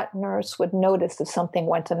that nurse would notice if something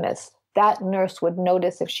went amiss. That nurse would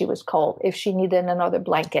notice if she was cold, if she needed another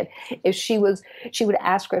blanket, if she would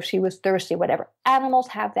ask her if she was thirsty, whatever. Animals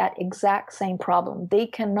have that exact same problem. They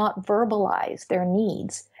cannot verbalize their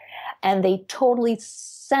needs, and they totally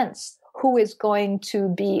sense who is going to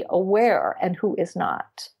be aware and who is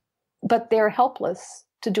not. But they're helpless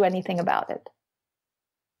to do anything about it.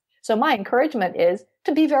 So my encouragement is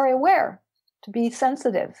to be very aware, to be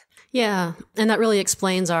sensitive. Yeah. And that really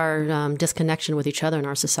explains our disconnection with each other in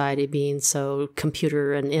our society, being so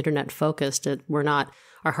computer and internet focused that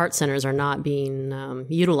our heart centers are not being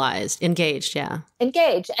utilized, engaged. Yeah.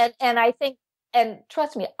 Engaged. And I think, and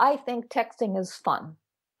trust me, I think texting is fun.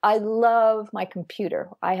 I love my computer.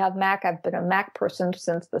 I have Mac. I've been a Mac person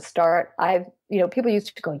since the start. People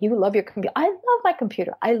used to go, you love your computer. I love my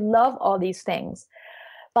computer. I love all these things,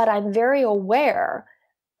 but I'm very aware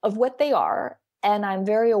of what they are. And I'm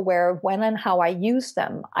very aware of when and how I use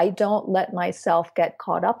them. I don't let myself get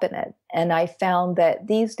caught up in it. And I found that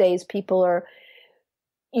these days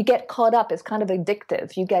you get caught up. It's kind of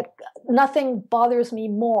addictive. Nothing bothers me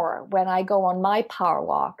more when I go on my power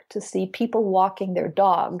walk to see people walking their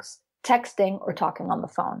dogs, texting or talking on the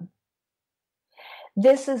phone.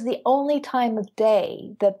 This is the only time of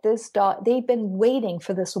day that they've been waiting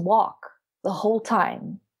for this walk the whole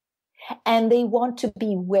time. And they want to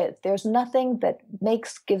be with. There's nothing that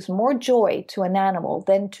gives more joy to an animal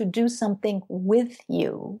than to do something with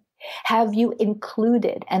you, have you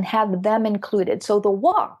included and have them included. So the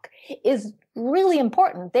walk is really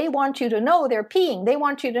important. They want you to know they're peeing. They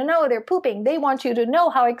want you to know they're pooping. They want you to know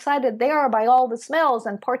how excited they are by all the smells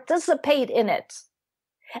and participate in it.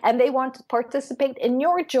 And they want to participate in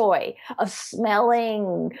your joy of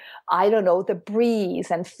smelling, the breeze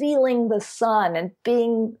and feeling the sun and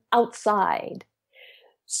being outside.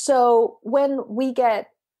 So when we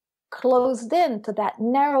get closed in to that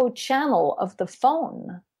narrow channel of the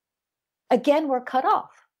phone, again, we're cut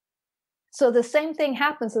off. So the same thing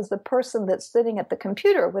happens as the person that's sitting at the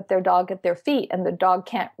computer with their dog at their feet and the dog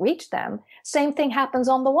can't reach them. Same thing happens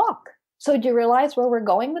on the walk. So do you realize where we're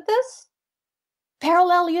going with this?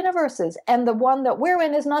 Parallel universes. And the one that we're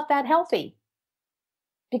in is not that healthy.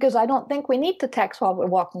 Because I don't think we need to text while we're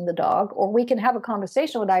walking the dog, or we can have a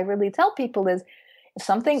conversation. What I really tell people is, if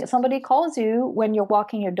somebody calls you when you're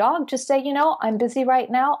walking your dog, just say, I'm busy right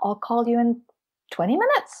now. I'll call you in 20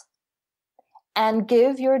 minutes. And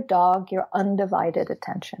give your dog your undivided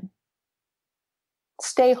attention.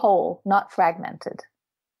 Stay whole, not fragmented.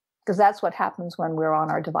 Because that's what happens when we're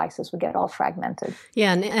on our devices. We get all fragmented.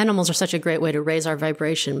 Yeah, and animals are such a great way to raise our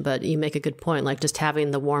vibration, but you make a good point. Like just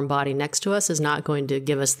having the warm body next to us is not going to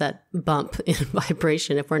give us that bump in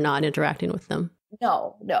vibration if we're not interacting with them.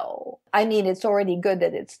 No. I mean, it's already good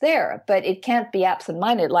that it's there, but it can't be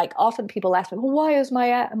absent-minded. Like often people ask me, well, why is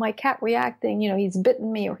my cat reacting? He's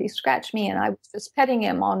bitten me or he scratched me, and I was just petting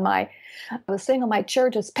him I was sitting on my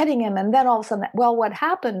chair just petting him, and then all of a sudden, what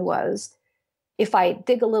happened was, if I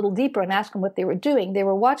dig a little deeper and ask them what they were doing, they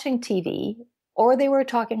were watching TV, or they were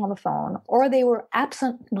talking on the phone, or they were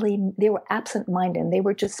absent-minded. They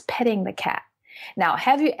were just petting the cat. Now,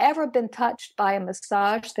 have you ever been touched by a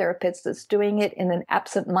massage therapist that's doing it in an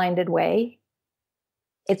absent-minded way?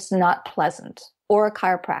 It's not pleasant. Or a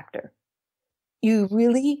chiropractor. You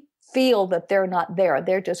really feel that they're not there.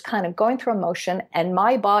 They're just kind of going through emotion. And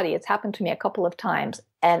my body, it's happened to me a couple of times,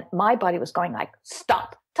 and my body was going like,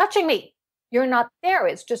 stop touching me. You're not there.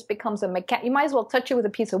 It just becomes you might as well touch you with a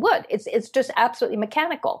piece of wood. It's just absolutely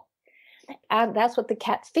mechanical. And that's what the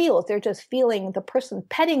cat feels. They're just feeling the person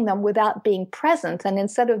petting them without being present. And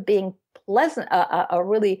instead of being pleasant, a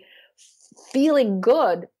really feeling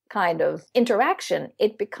good kind of interaction,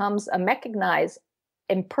 it becomes a mechanized,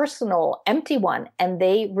 impersonal, empty one. And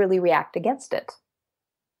they really react against it.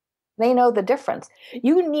 They know the difference.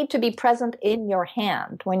 You need to be present in your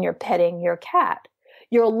hand when you're petting your cat.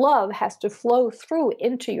 Your love has to flow through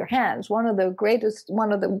into your hands. One of the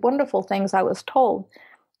wonderful things I was told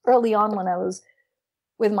early on when I was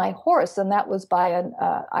with my horse, and that was by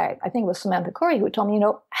I think it was Samantha Curry who told me,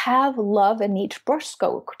 have love in each brush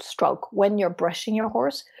stroke when you're brushing your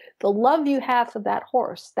horse. The love you have for that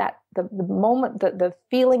horse, that the moment, the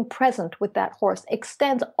feeling present with that horse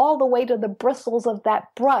extends all the way to the bristles of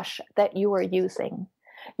that brush that you are using.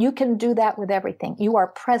 You can do that with everything. You are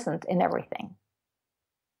present in everything.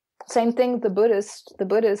 Same thing, the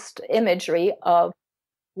Buddhist imagery of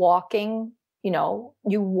walking,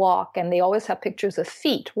 you walk, and they always have pictures of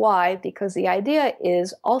feet. Why? Because the idea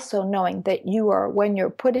is also knowing that when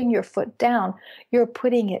you're putting your foot down, you're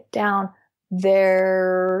putting it down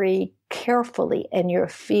very carefully, and you're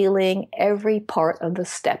feeling every part of the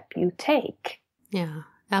step you take. Yeah,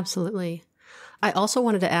 absolutely. I also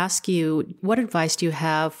wanted to ask you, what advice do you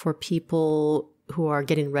have for people who are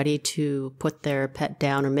getting ready to put their pet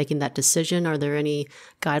down or making that decision? Are there any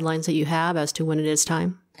guidelines that you have as to when it is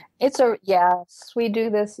time? Yes, we do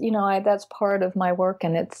this, that's part of my work,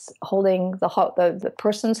 and it's holding the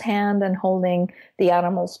person's hand and holding the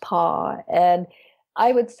animal's paw. And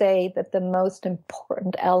I would say that the most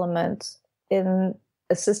important element in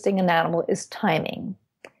assisting an animal is timing,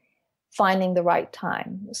 finding the right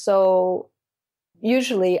time. So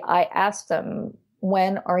usually I ask them,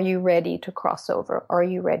 when are you ready to cross over? Are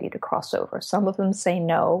you ready to cross over? Some of them say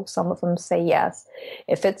no, some of them say yes.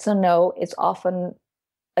 If it's a no, it's often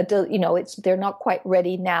they're not quite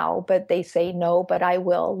ready now, but they say no, but I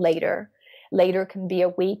will later. Later can be a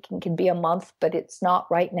week and can be a month, but it's not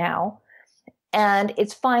right now. And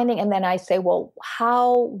it's finding, and then I say, well,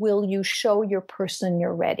 how will you show your person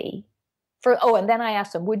you're ready? And then I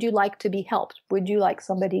ask them, would you like to be helped? Would you like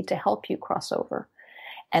somebody to help you cross over?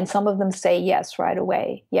 And some of them say yes right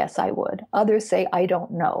away. Yes, I would. Others say, I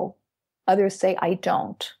don't know. Others say, I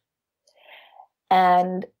don't.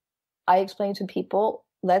 And I explain to people,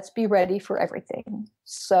 let's be ready for everything.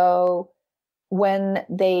 So when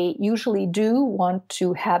they usually do want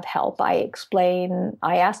to have help, I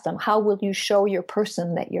ask them, how will you show your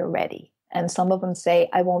person that you're ready? And some of them say,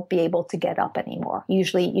 I won't be able to get up anymore.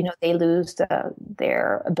 Usually, they lose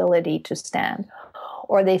their ability to stand.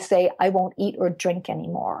 Or they say, I won't eat or drink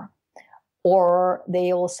anymore. Or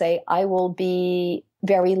they will say, I will be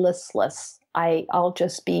very listless. I'll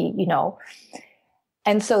just be,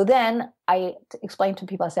 And so then I explain to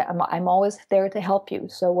people, I say, I'm always there to help you.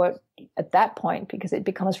 So at that point, because it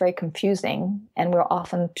becomes very confusing and we're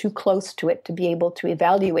often too close to it to be able to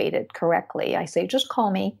evaluate it correctly, I say, just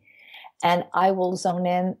call me and I will zone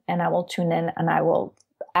in and I will tune in and I will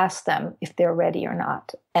ask them if they're ready or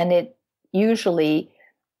not. And it usually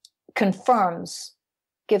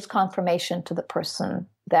gives confirmation to the person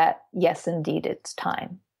that, yes, indeed, it's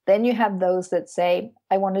time. Then you have those that say,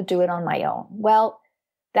 I want to do it on my own. Well,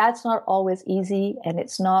 that's not always easy, and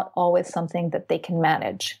it's not always something that they can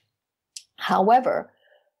manage. However,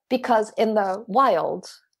 because in the wild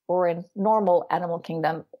or in normal animal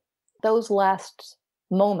kingdom, those last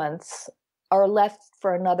moments are left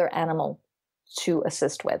for another animal to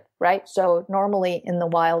assist with, right? So normally in the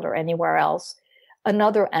wild or anywhere else,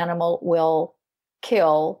 another animal will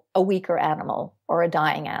kill a weaker animal or a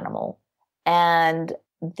dying animal. And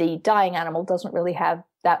the dying animal doesn't really have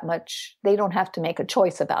that much, they don't have to make a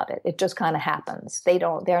choice about it. It just kind of happens.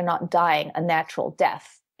 They're not dying a natural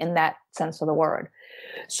death in that sense of the word.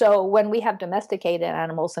 So when we have domesticated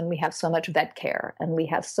animals and we have so much vet care and we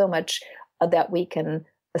have so much that we can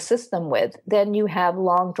assist them with, then you have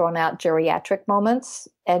long drawn out geriatric moments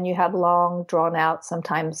and you have long drawn out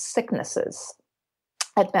sometimes sicknesses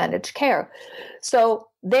at managed care. So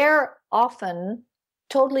they're often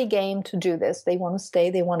totally game to do this. They want to stay,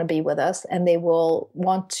 they want to be with us, and they will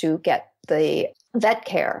want to get the vet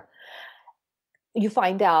care. You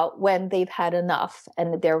find out when they've had enough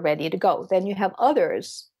and they're ready to go. Then you have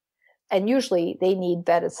others, and usually they need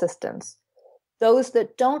vet assistance. Those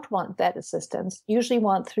that don't want vet assistance usually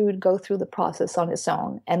want to go through the process on its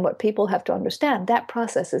own. And what people have to understand, that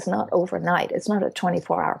process is not overnight. It's not a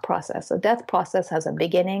 24-hour process. A death process has a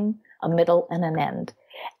beginning, a middle, and an end.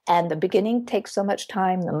 And the beginning takes so much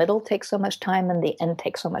time, the middle takes so much time, and the end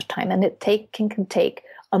takes so much time. And it can take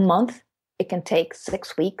a month, it can take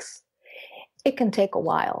 6 weeks, it can take a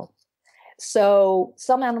while. So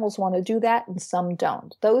some animals want to do that and some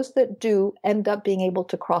don't. Those that do end up being able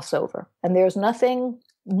to cross over. And there's nothing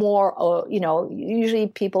more, usually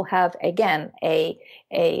people have, again,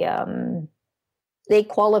 they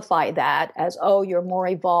qualify that as, oh, you're more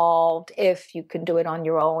evolved if you can do it on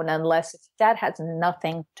your own, unless that has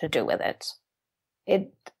nothing to do with it.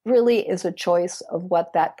 It really is a choice of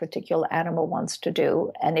what that particular animal wants to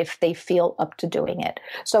do and if they feel up to doing it.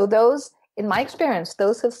 So those, in my experience,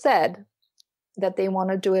 those have said that they want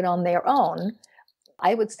to do it on their own.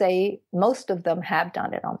 I would say most of them have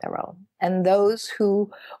done it on their own. And those who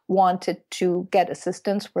wanted to get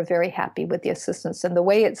assistance were very happy with the assistance. And the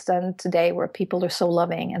way it's done today, where people are so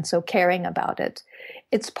loving and so caring about it,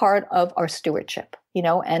 it's part of our stewardship,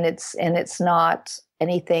 and it's not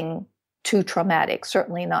anything too traumatic,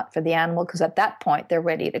 certainly not for the animal, because at that point they're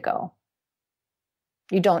ready to go.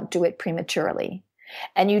 You don't do it prematurely.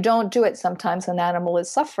 And you don't do it sometimes an animal is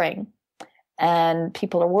suffering and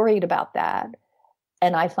people are worried about that.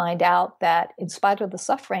 And I find out that in spite of the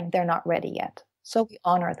suffering, they're not ready yet. So we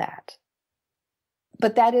honor that.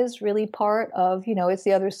 But that is really part of, it's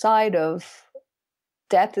the other side of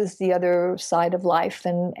death, is the other side of life,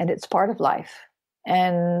 and it's part of life.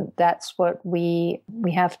 And that's what we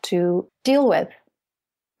have to deal with.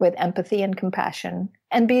 with empathy and compassion,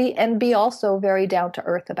 and be also very down to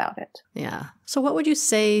earth about it. Yeah. So what would you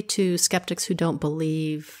say to skeptics who don't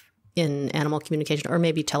believe in animal communication or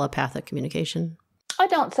maybe telepathic communication? I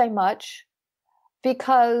don't say much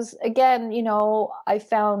because, again, I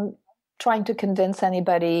found trying to convince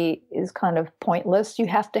anybody is kind of pointless. You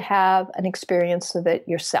have to have an experience of it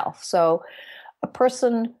yourself. So a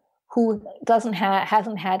person who hasn't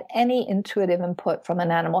had any intuitive input from an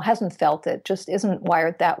animal, hasn't felt it, just isn't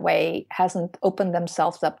wired that way, hasn't opened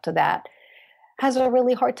themselves up to that, has a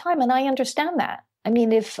really hard time. And I understand that. I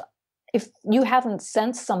mean, if you haven't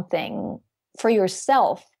sensed something for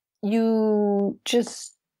yourself, you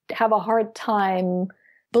just have a hard time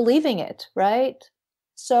believing it, right?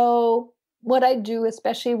 So what I do,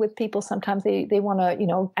 especially with people, sometimes they want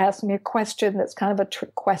to, ask me a question that's kind of a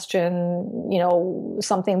trick question,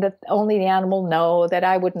 something that only the animal know, that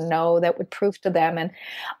I wouldn't know, that would prove to them. And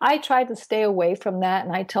I try to stay away from that.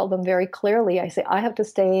 And I tell them very clearly, I say, I have to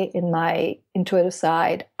stay in my intuitive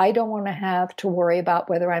side. I don't want to have to worry about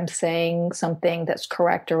whether I'm saying something that's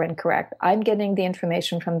correct or incorrect. I'm getting the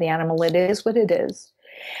information from the animal. It is what it is.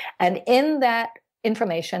 And in that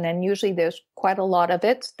information, and usually there's quite a lot of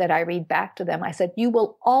it that I read back to them, I said, you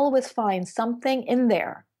will always find something in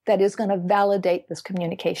there that is going to validate this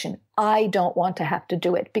communication. I don't want to have to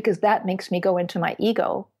do it because that makes me go into my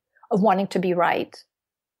ego of wanting to be right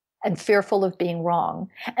and fearful of being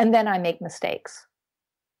wrong. And then I make mistakes.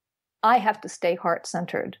 I have to stay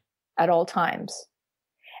heart-centered at all times.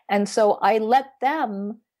 And so I let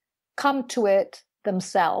them come to it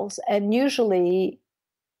themselves. And usually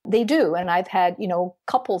they do. And I've had,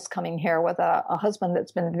 couples coming here with a husband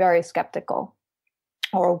that's been very skeptical,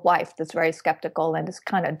 or a wife that's very skeptical and is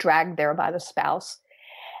kind of dragged there by the spouse.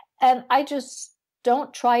 And I just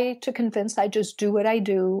don't try to convince. I just do what I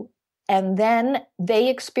do. And then they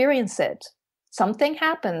experience it. Something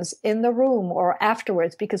happens in the room or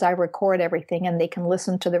afterwards because I record everything and they can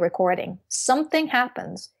listen to the recording. Something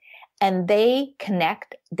happens. And they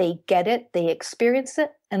connect, they get it, they experience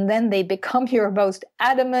it, and then they become your most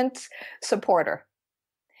adamant supporter.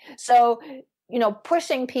 So,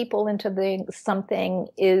 pushing people into something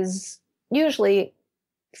is usually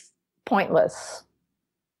pointless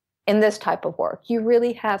in this type of work. You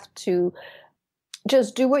really have to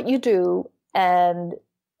just do what you do, and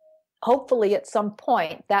hopefully at some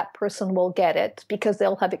point that person will get it because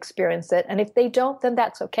they'll have experienced it. And if they don't, then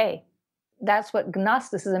that's okay. That's what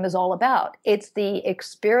Gnosticism is all about. It's the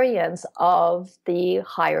experience of the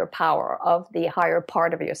higher power, of the higher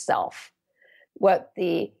part of yourself. What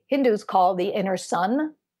the Hindus call the inner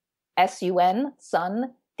sun, S-U-N,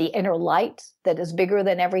 sun, the inner light that is bigger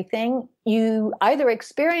than everything. You either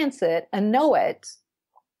experience it and know it,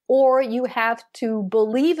 or you have to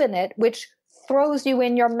believe in it, which throws you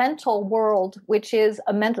in your mental world, which is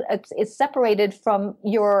it's separated from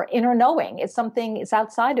your inner knowing. It's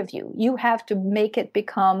outside of you. You have to make it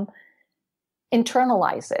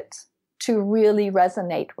internalize it to really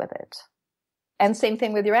resonate with it. And same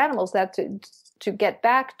thing with your animals, that to get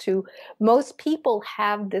back to, most people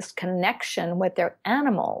have this connection with their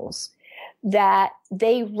animals that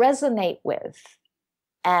they resonate with.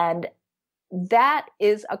 And that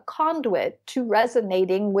is a conduit to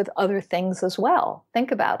resonating with other things as well.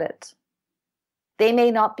 Think about it. They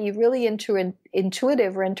may not be really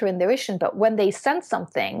intuitive or into intuition, but when they sense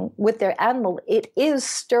something with their animal, it is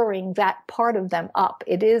stirring that part of them up.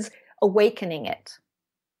 It is awakening it.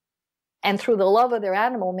 And through the love of their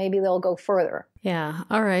animal, maybe they'll go further. Yeah.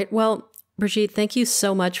 All right. Well, Brigitte, thank you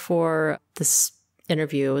so much for this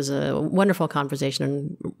interview. It was a wonderful conversation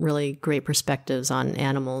and really great perspectives on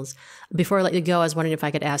animals. Before I let you go, I was wondering if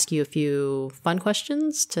I could ask you a few fun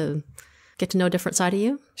questions to get to know a different side of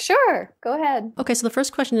you. Sure. Go ahead. Okay. So the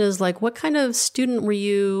first question is, what kind of student were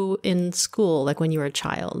you in school, when you were a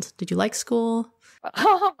child? Did you like school?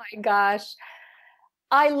 Oh my gosh.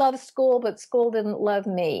 I love school, but school didn't love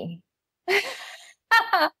me.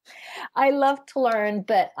 I love to learn,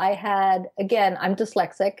 but I'm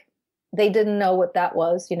dyslexic. They didn't know what that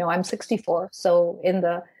was. I'm 64. So in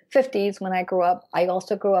the 50s, when I grew up, I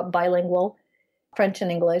also grew up bilingual, French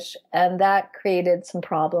and English, and that created some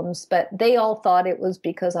problems. But they all thought it was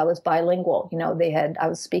because I was bilingual. I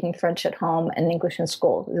was speaking French at home and English in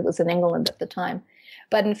school. It was in England at the time.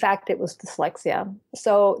 But in fact, it was dyslexia.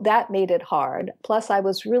 So that made it hard. Plus, I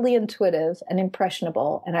was really intuitive and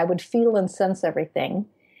impressionable, and I would feel and sense everything.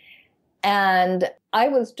 And I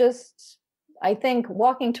was just, I think,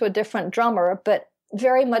 walking to a different drummer, but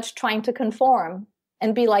very much trying to conform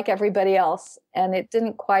and be like everybody else. And it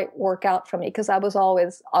didn't quite work out for me because I was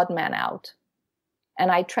always odd man out.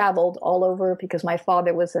 And I traveled all over because my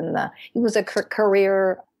father was he was a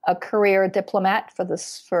career a career diplomat for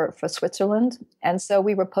for Switzerland. And so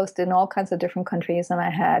we were posted in all kinds of different countries, and I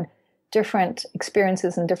had different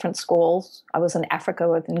experiences in different schools. I was in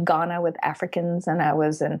Africa, in Ghana with Africans, and I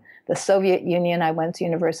was in the Soviet Union. I went to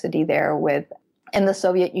university there in the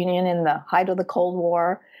Soviet Union in the height of the Cold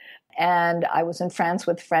War. And I was in France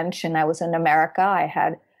with French, and I was in America. I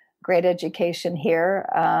had great education here,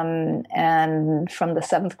 and from the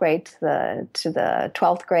 7th grade to the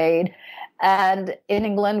 12th grade, and in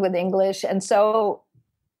England with English. And so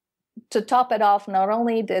to top it off, not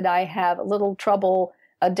only did I have a little trouble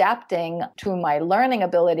adapting to my learning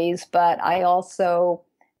abilities, but I also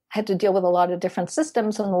had to deal with a lot of different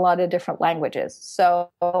systems and a lot of different languages.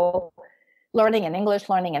 So learning in English,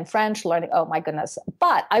 learning in French, oh my goodness.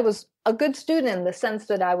 But I was a good student in the sense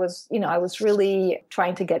that I was really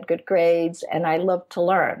trying to get good grades, and I loved to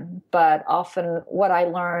learn. But often what I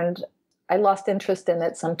learned, I lost interest in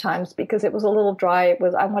it sometimes because it was a little dry.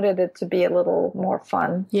 I wanted it to be a little more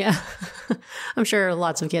fun. Yeah. I'm sure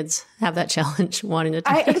lots of kids have that challenge wanting to.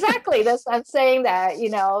 Exactly. I'm saying that,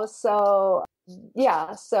 so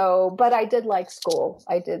yeah. But I did like school.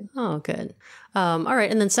 I did. Oh, good. All right.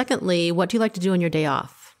 And then secondly, what do you like to do on your day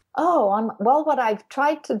off? Well, what I've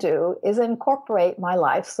tried to do is incorporate my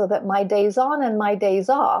life so that my days on and my days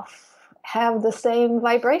off have the same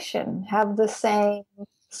vibration, have the same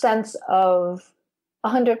sense of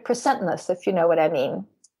 100%ness, if you know what I mean.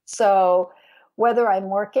 So whether I'm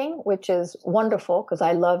working, which is wonderful because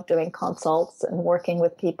I love doing consults and working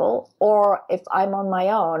with people, or if I'm on my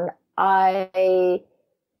own, I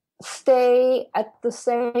stay at the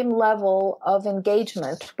same level of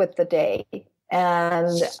engagement with the day.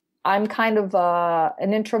 And I'm kind of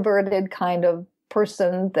an introverted kind of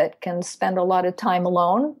person that can spend a lot of time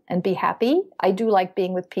alone and be happy. I do like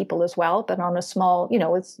being with people as well, but on a small,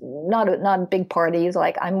 it's not big parties.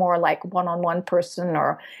 Like I'm more like one-on-one person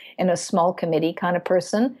or in a small committee kind of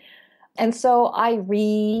person. And so I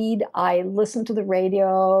read, I listen to the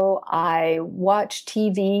radio, I watch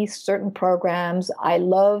TV, certain programs. I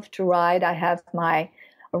love to ride. I have a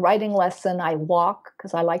riding lesson. I walk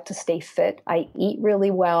because I like to stay fit. I eat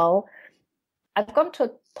really well. I've come to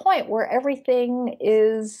a point where everything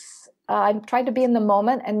is, I'm trying to be in the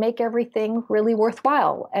moment and make everything really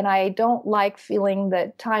worthwhile. And I don't like feeling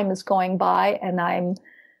that time is going by and I'm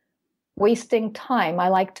wasting time. I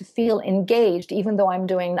like to feel engaged even though I'm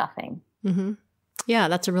doing nothing. Mm-hmm. Yeah,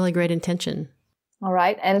 that's a really great intention. All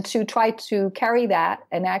right. And to try to carry that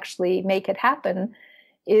and actually make it happen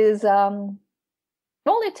is,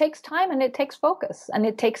 it takes time and it takes focus and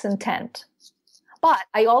it takes intent. But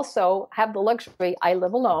I also have the luxury, I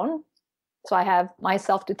live alone. So I have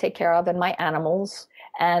myself to take care of and my animals.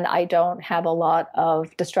 And I don't have a lot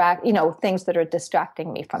of things that are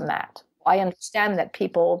distracting me from that. I understand that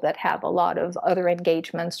people that have a lot of other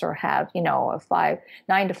engagements or have, a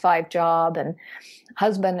 9-to-5 job and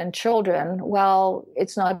husband and children, well,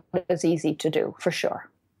 it's not as easy to do for sure.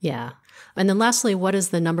 Yeah. And then lastly, what is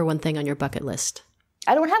the number one thing on your bucket list?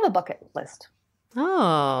 I don't have a bucket list.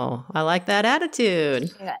 Oh, I like that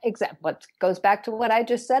attitude. Yeah, exactly. What goes back to what I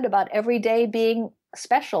just said about every day being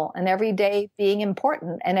special and every day being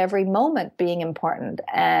important and every moment being important.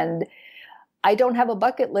 And I don't have a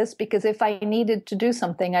bucket list because if I needed to do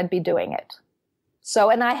something, I'd be doing it. So,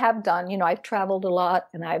 and I have done, I've traveled a lot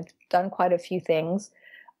and I've done quite a few things.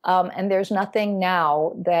 And there's nothing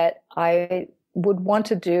now that I would want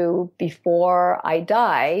to do before I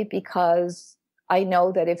die because I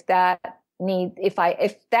know that if that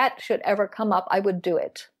should ever come up, I would do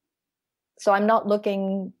it. So I'm not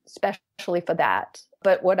looking especially for that.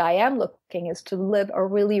 But what I am looking is to live a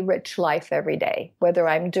really rich life every day, whether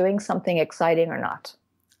I'm doing something exciting or not.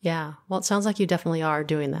 Yeah. Well, it sounds like you definitely are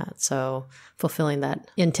doing that. So fulfilling that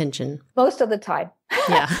intention. Most of the time.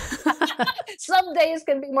 Yeah. Some days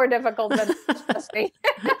can be more difficult than trust me.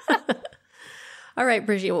 All right,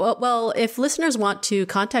 Brigitte. Well, if listeners want to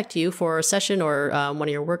contact you for a session or one of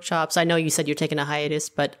your workshops, I know you said you're taking a hiatus,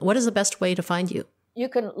 but what is the best way to find you? You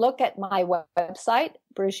can look at my website,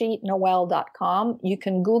 BrigitteNoel.com. You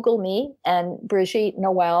can Google me and Brigitte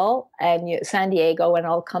Noel and San Diego, and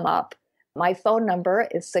I'll come up. My phone number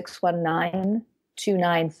is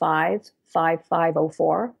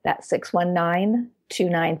 619-295-5504. That's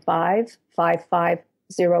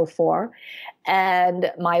 619-295-5504.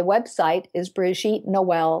 And my website is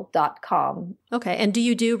BrigitteNoel.com. Okay. And do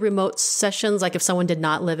you do remote sessions, like if someone did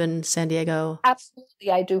not live in San Diego? Absolutely.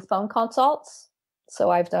 I do phone consults. So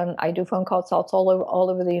I do phone consults all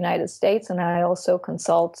over the United States, and I also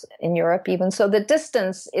consult in Europe even. So the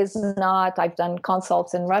distance is not, I've done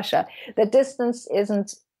consults in Russia. The distance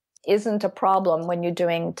isn't isn't a problem when you're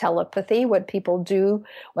doing telepathy. What people do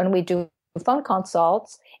when we do phone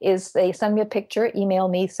consults is they send me a picture, email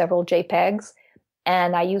me several JPEGs,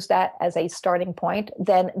 and I use that as a starting point.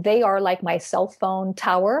 Then they are like my cell phone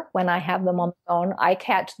tower. When I have them on the phone, I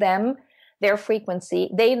catch them, their frequency.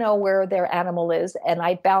 They know where their animal is, and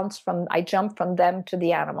I jump from them to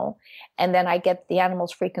the animal, and then I get the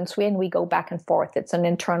animal's frequency, and we go back and forth. It's an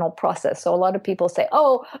internal process. So a lot of people say,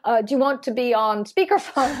 "Oh, do you want to be on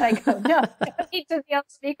speakerphone?" And I go, "No, I don't need to be on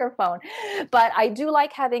speakerphone." But I do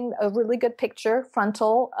like having a really good picture,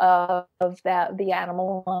 frontal, of the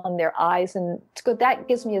animal on their eyes, and it's good. That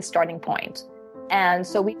gives me a starting point. And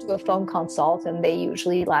so we do a phone consult, and they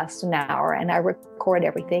usually last an hour, and I record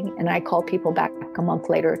everything, and I call people back a month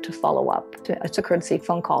later to follow up. It's a courtesy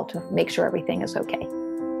phone call to make sure everything is okay.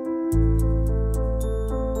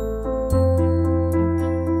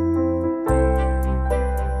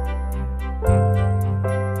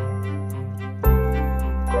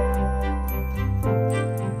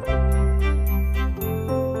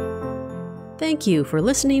 Thank you for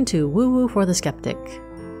listening to WooWoo for the Skeptic.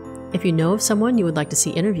 If you know of someone you would like to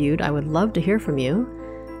see interviewed, I would love to hear from you.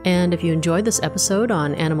 And if you enjoyed this episode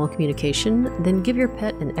on animal communication, then give your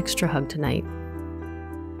pet an extra hug tonight.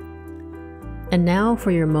 And now for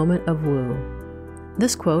your moment of woo.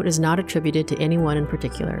 This quote is not attributed to anyone in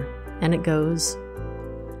particular, and it goes,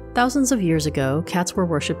 "Thousands of years ago, cats were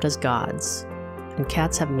worshipped as gods, and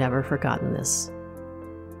cats have never forgotten this."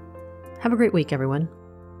 Have a great week, everyone.